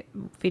Lie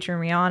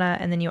featuring Rihanna,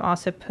 and then you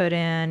also put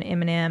in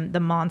Eminem, The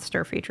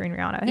Monster featuring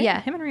Rihanna. Hey,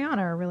 him and Rihanna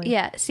are really...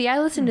 Yeah. See, I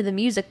listen to the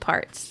music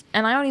parts,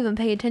 and I don't even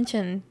pay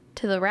attention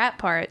to the rap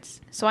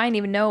parts, so I didn't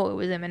even know it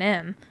was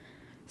Eminem.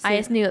 I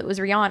just knew it was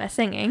Rihanna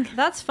singing.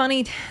 That's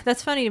funny.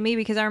 That's funny to me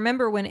because I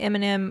remember when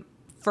Eminem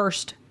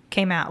first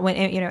came out, when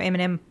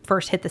Eminem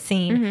first hit the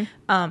scene.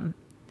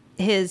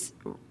 His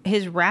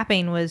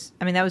rapping was,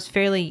 I mean, that was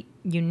fairly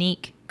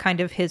unique. Kind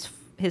of his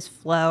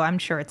flow. I'm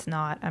sure it's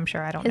not. I'm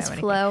sure I don't know anything. His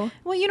flow.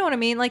 Well, you know what I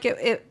mean. Like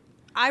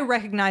I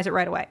recognize it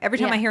right away. Every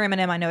time I hear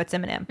Eminem, I know it's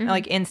Eminem.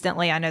 Like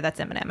instantly, I know that's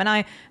Eminem.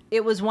 And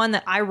it was one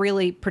that I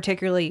really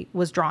particularly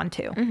was drawn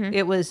to.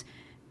 It was.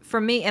 For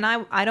me, and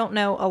I don't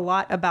know a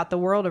lot about the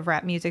world of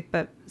rap music,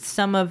 but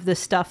some of the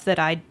stuff that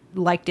I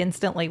liked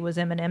instantly was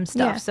Eminem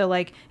stuff. Yeah. So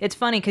like, it's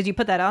funny because you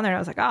put that on there and I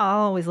was like, oh, I'll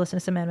always listen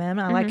to some Eminem.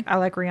 I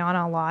like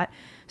Rihanna a lot.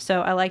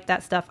 So I like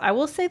that stuff. I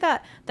will say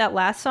that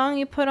last song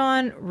you put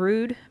on,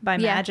 Rude by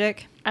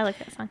Magic. I like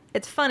that song.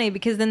 It's funny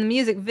because in the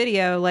music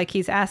video, like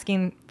he's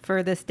asking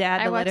for this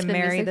dad to let him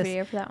marry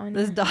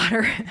this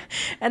daughter.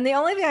 And the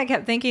only thing I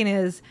kept thinking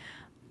is,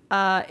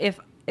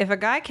 if a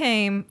guy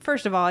came,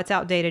 first of all, it's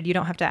outdated. You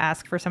don't have to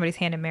ask for somebody's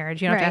hand in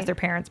marriage. You don't have to ask their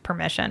parents'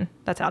 permission.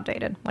 That's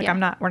outdated. Like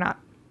we're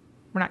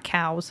not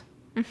cows.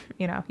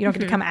 You know, you don't get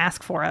to come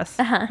ask for us.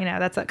 You know,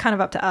 that's kind of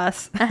up to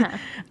us.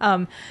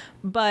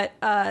 But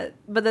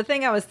the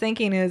thing I was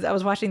thinking is, I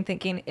was watching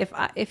thinking,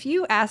 if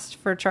you asked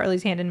for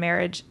Charlie's hand in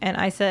marriage and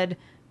I said,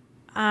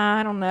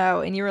 I don't know,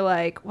 and you were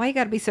like, why you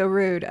gotta be so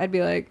rude? I'd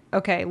be like,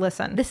 okay,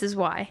 listen. This is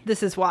why.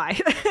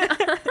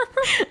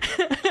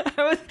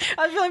 I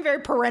was feeling very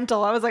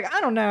parental. I was like,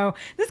 I don't know.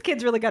 This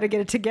kid's really got to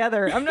get it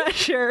together. I'm not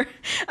sure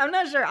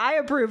I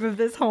approve of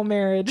this whole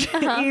marriage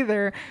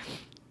either.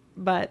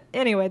 But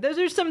anyway, those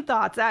are some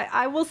thoughts.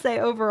 I will say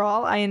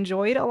overall, I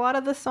enjoyed a lot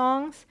of the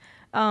songs.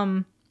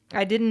 I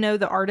didn't know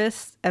the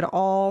artists at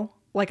all.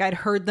 Like I'd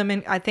heard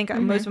them I think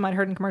most of them I'd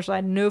heard in commercials. I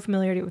had no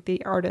familiarity with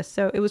the artists.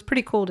 So it was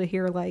pretty cool to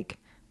hear like,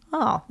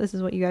 oh, this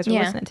is what you guys are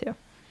listening to.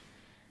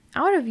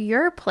 Out of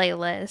your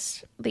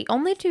playlist, the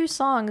only two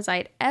songs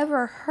I'd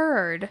ever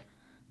heard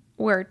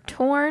were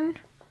Torn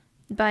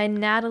by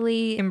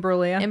Natalie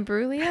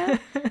Imbruglia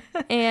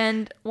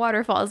and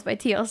Waterfalls by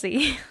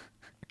TLC.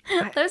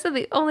 Those are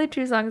the only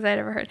two songs I'd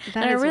ever heard.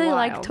 And I really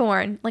like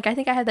Torn. Like, I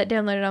think I had that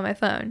downloaded on my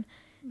phone.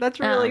 That's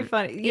really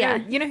funny.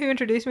 You know who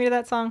introduced me to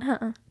that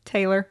song?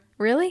 Taylor.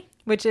 Really?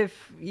 Which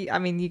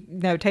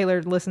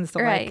Taylor listens to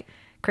like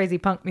crazy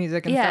punk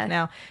music and stuff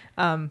now.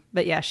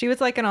 But yeah, she was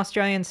like an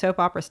Australian soap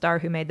opera star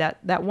who made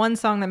that one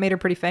song that made her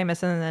pretty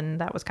famous, and then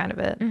that was kind of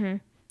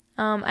it.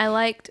 I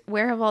liked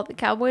Where Have All the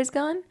Cowboys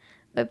Gone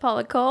by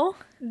Paula Cole.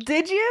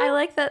 Did you? I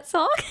like that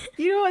song.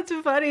 You know what's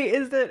funny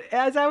is that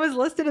as I was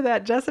listening to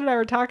that, Justin and I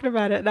were talking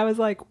about it, and I was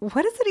like,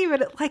 what is it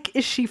even like?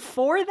 Is she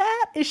for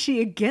that? Is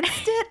she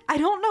against it? I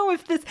don't know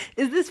if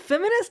is this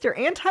feminist or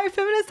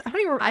anti-feminist?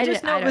 I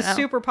just know it was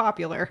super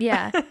popular.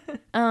 Yeah.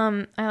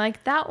 I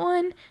like that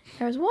one.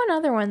 There was one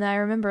other one that I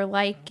remember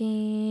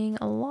liking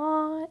a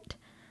lot.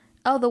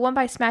 Oh, the one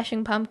by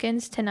Smashing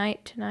Pumpkins,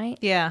 Tonight.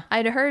 Yeah.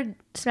 I'd heard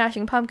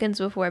Smashing Pumpkins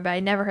before, but I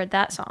never heard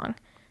that song.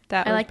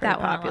 I liked that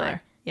one popular. A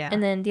lot. Yeah.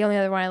 And then the only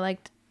other one I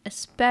liked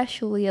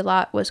especially a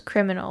lot was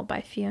Criminal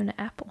by Fiona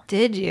Apple.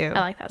 Did you? I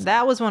like that song.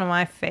 That was one of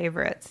my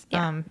favorites.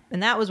 Yeah.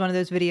 And that was one of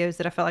those videos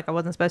that I felt like I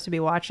wasn't supposed to be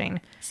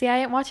watching. See, I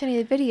didn't watch any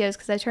of the videos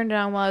because I turned it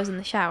on while I was in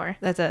the shower.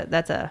 That's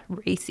a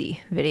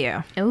racy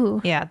video.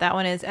 Ooh. Yeah, that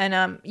one is.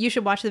 And you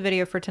should watch the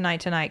video for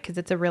Tonight because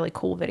it's a really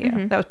cool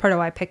video. That was part of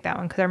why I picked that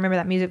one, because I remember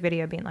that music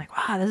video being like,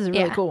 wow, this is a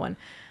really cool one.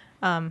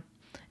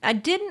 I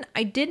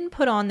didn't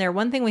put on there,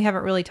 one thing we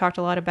haven't really talked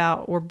a lot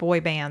about were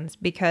boy bands,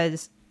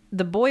 because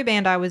the boy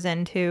band I was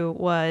into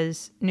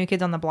was New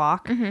Kids on the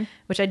Block,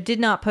 which I did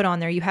not put on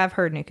there. You have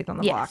heard New Kids on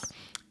the Block.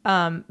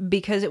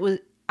 Because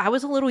I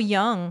was a little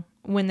young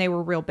when they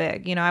were real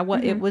big. You know,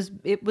 it was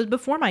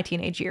before my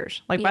teenage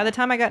years. Like by the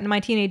time I got into my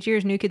teenage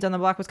years, New Kids on the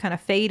Block was kind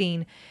of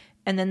fading.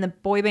 And then the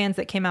boy bands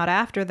that came out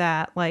after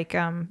that, like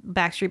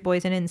Backstreet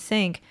Boys and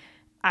NSYNC,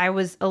 I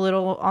was a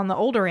little on the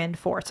older end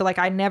for. So like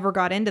I never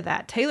got into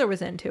that. Taylor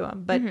was into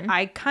them, but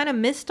I kind of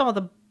missed all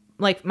the,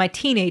 like my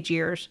teenage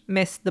years,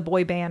 missed the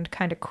boy band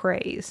kind of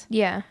craze.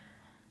 Yeah.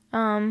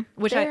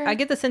 Which I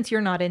get the sense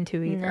you're not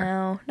into either.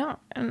 No, not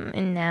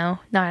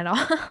at all.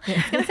 I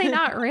was gonna say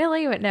not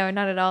really, but no,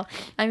 not at all.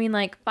 I mean,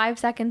 like 5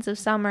 Seconds of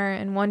Summer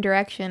and One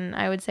Direction,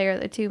 I would say are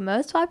the two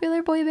most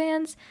popular boy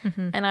bands,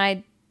 and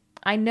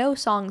I know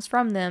songs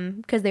from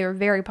them because they were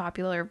very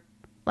popular.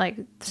 Like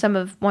some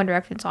of One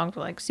Direction songs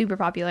were like super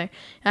popular,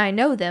 and I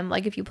know them.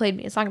 Like if you played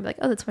me a song, I'd be like,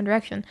 oh, that's One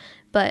Direction,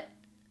 but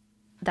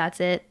that's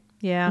it.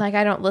 Yeah. Like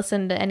I don't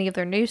listen to any of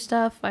their new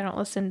stuff. I don't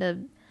listen to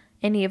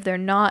any of their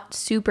not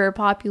super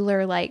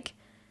popular, like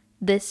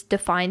this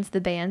defines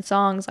the band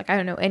songs. Like I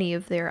don't know any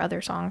of their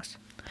other songs.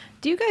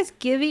 Do you guys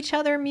give each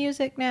other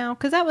music now?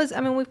 Because that was,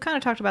 I mean, we've kind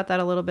of talked about that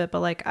a little bit,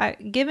 but like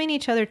giving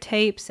each other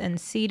tapes and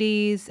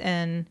CDs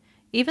and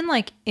even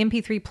like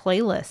MP3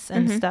 playlists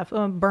and stuff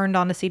burned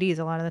onto CDs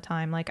a lot of the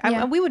time. Like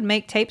we would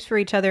make tapes for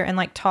each other and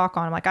like talk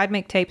on them. Like I'd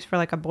make tapes for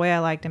like a boy I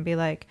liked and be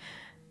like,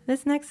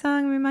 this next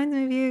song reminds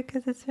me of you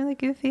because it's really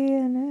goofy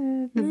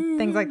and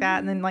things like that.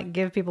 And then like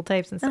give people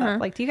tapes and stuff.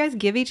 Like, do you guys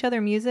give each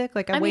other music?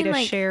 Like a way to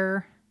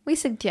share? We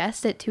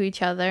suggest it to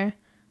each other.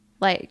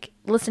 Like,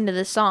 listen to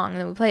this song, and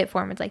then we play it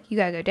for them. It's like, you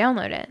gotta go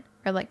download it.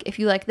 Or like, if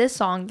you like this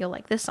song, you'll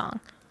like this song.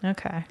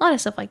 Okay. A lot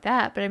of stuff like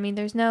that. But I mean,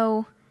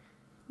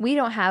 we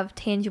don't have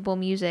tangible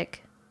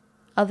music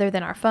other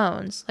than our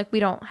phones. Like, we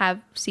don't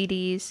have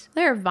CDs.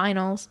 There are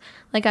vinyls.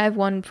 Like, I have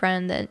one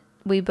friend that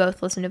we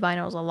both listen to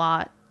vinyls a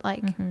lot.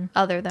 Like,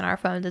 other than our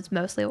phones, it's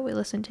mostly what we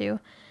listen to.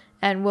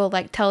 And we'll,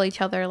 like, tell each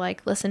other,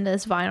 like, listen to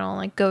this vinyl, and,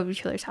 like, go to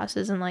each other's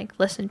houses and, like,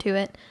 listen to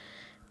it.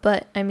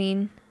 But, I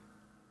mean,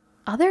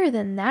 other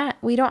than that,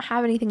 we don't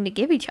have anything to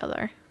give each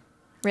other,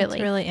 really.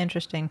 It's really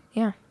interesting.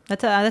 Yeah.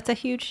 That's a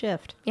huge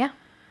shift. Yeah.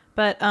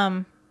 But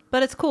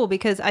it's cool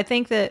because I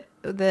think that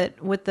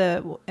with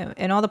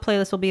and all the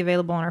playlists will be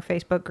available on our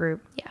Facebook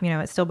group. Yeah. You know,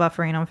 it's Still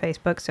Buffering on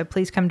Facebook. So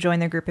please come join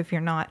the group if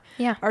you're not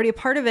already a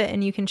part of it,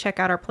 and you can check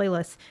out our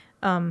playlists.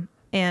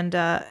 And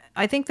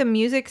I think the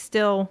music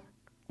still,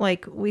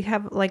 like, we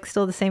have like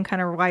still the same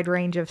kind of wide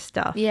range of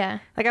stuff. Yeah.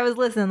 Like I was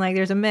listening, like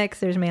there's a mix,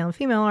 there's male and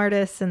female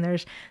artists, and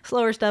there's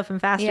slower stuff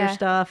and faster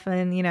stuff.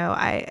 And, you know,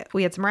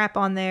 we had some rap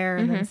on there,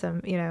 and then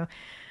some, you know,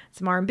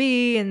 some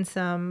R&B and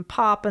some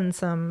pop and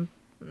some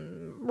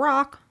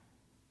rock.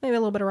 Maybe a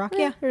little bit of rock.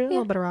 Yeah, a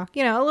little bit of rock.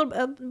 You know,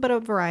 a bit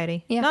of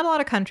variety. Yeah. Not a lot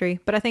of country,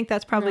 but I think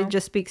that's probably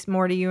just speaks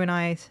more to you and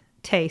I's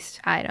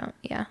taste. I don't.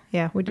 Yeah.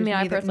 Yeah.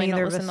 I personally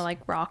don't listen to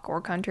like rock or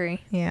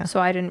country. Yeah. So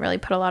I didn't really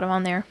put a lot of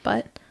on there,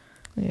 but.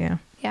 Yeah.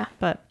 Yeah.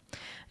 But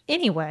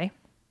anyway,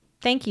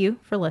 thank you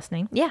for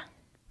listening. Yeah.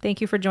 Thank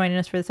you for joining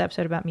us for this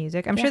episode about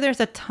music. I'm sure there's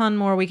a ton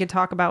more we could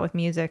talk about with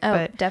music. Oh,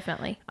 but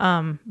definitely.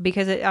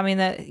 Because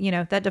that, you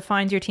know, that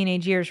defines your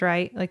teenage years,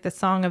 right? Like the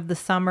song of the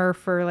summer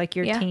for like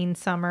your teen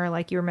summer,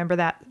 like you remember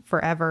that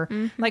forever.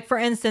 Like for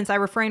instance, I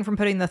refrain from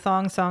putting the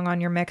thong song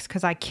on your mix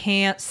because I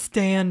can't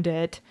stand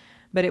it,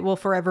 but it will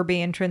forever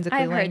be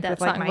intrinsically linked with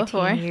like my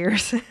teen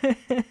years.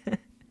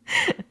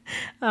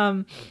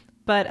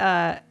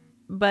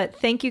 But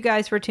thank you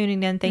guys for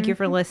tuning in. Thank you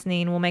for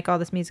listening. We'll make all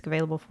this music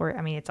available for you.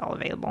 I mean, it's all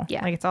available.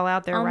 Yeah. Like it's all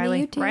out there. On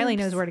Riley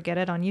knows where to get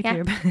it on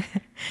YouTube.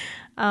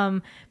 Yeah.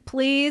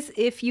 Please,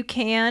 if you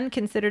can,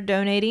 consider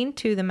donating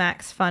to the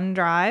Max Fun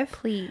Drive.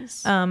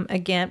 Please.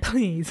 Again,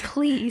 please.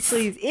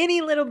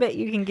 Any little bit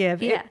you can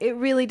give. Yeah. It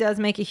really does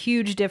make a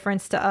huge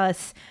difference to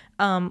us.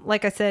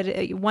 Like I said,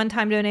 a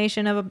one-time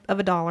donation of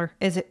 $1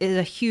 is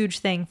a huge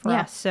thing for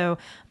us. So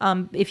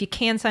if you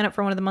can sign up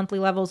for one of the monthly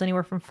levels,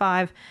 anywhere from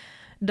 $5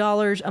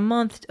 a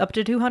month up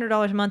to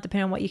 $200 a month,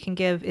 depending on what you can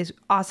give, is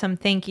awesome.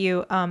 Thank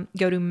you.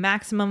 Go to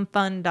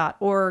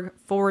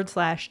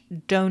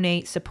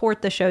MaximumFun.org/donate.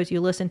 Support the shows you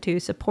listen to.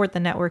 Support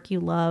the network you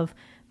love.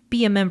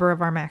 Be a member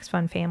of our Max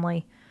Fun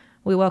family.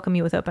 We welcome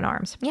you with open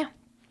arms. Yeah.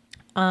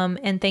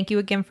 And thank you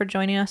again for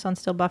joining us on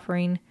Still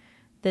Buffering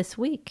this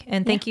week.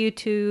 And thank you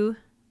to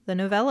the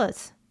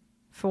Novellas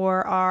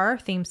for our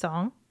theme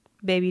song,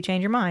 Baby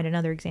Change Your Mind,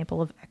 another example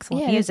of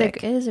excellent music.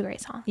 It is a great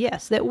song.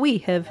 Yes, that we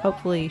have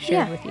hopefully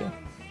shared with you.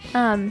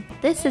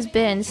 This has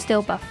been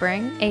Still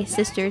Buffering, a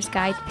sister's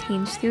guide to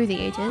teens through the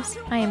ages.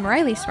 I am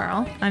Riley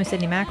Smurl. I'm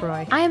Sydney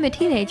McRoy. I am a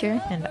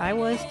teenager. And I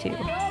was too.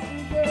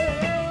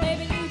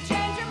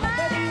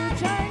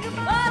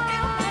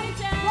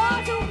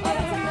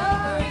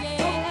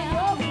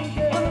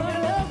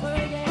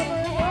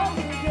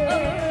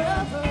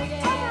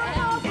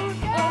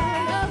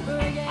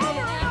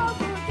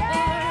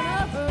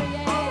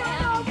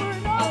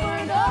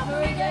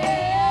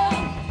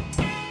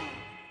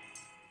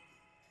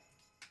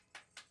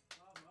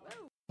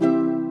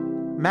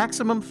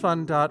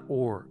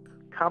 MaximumFun.org.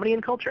 Comedy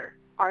and culture.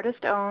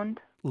 Artist owned.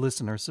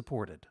 Listener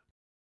supported.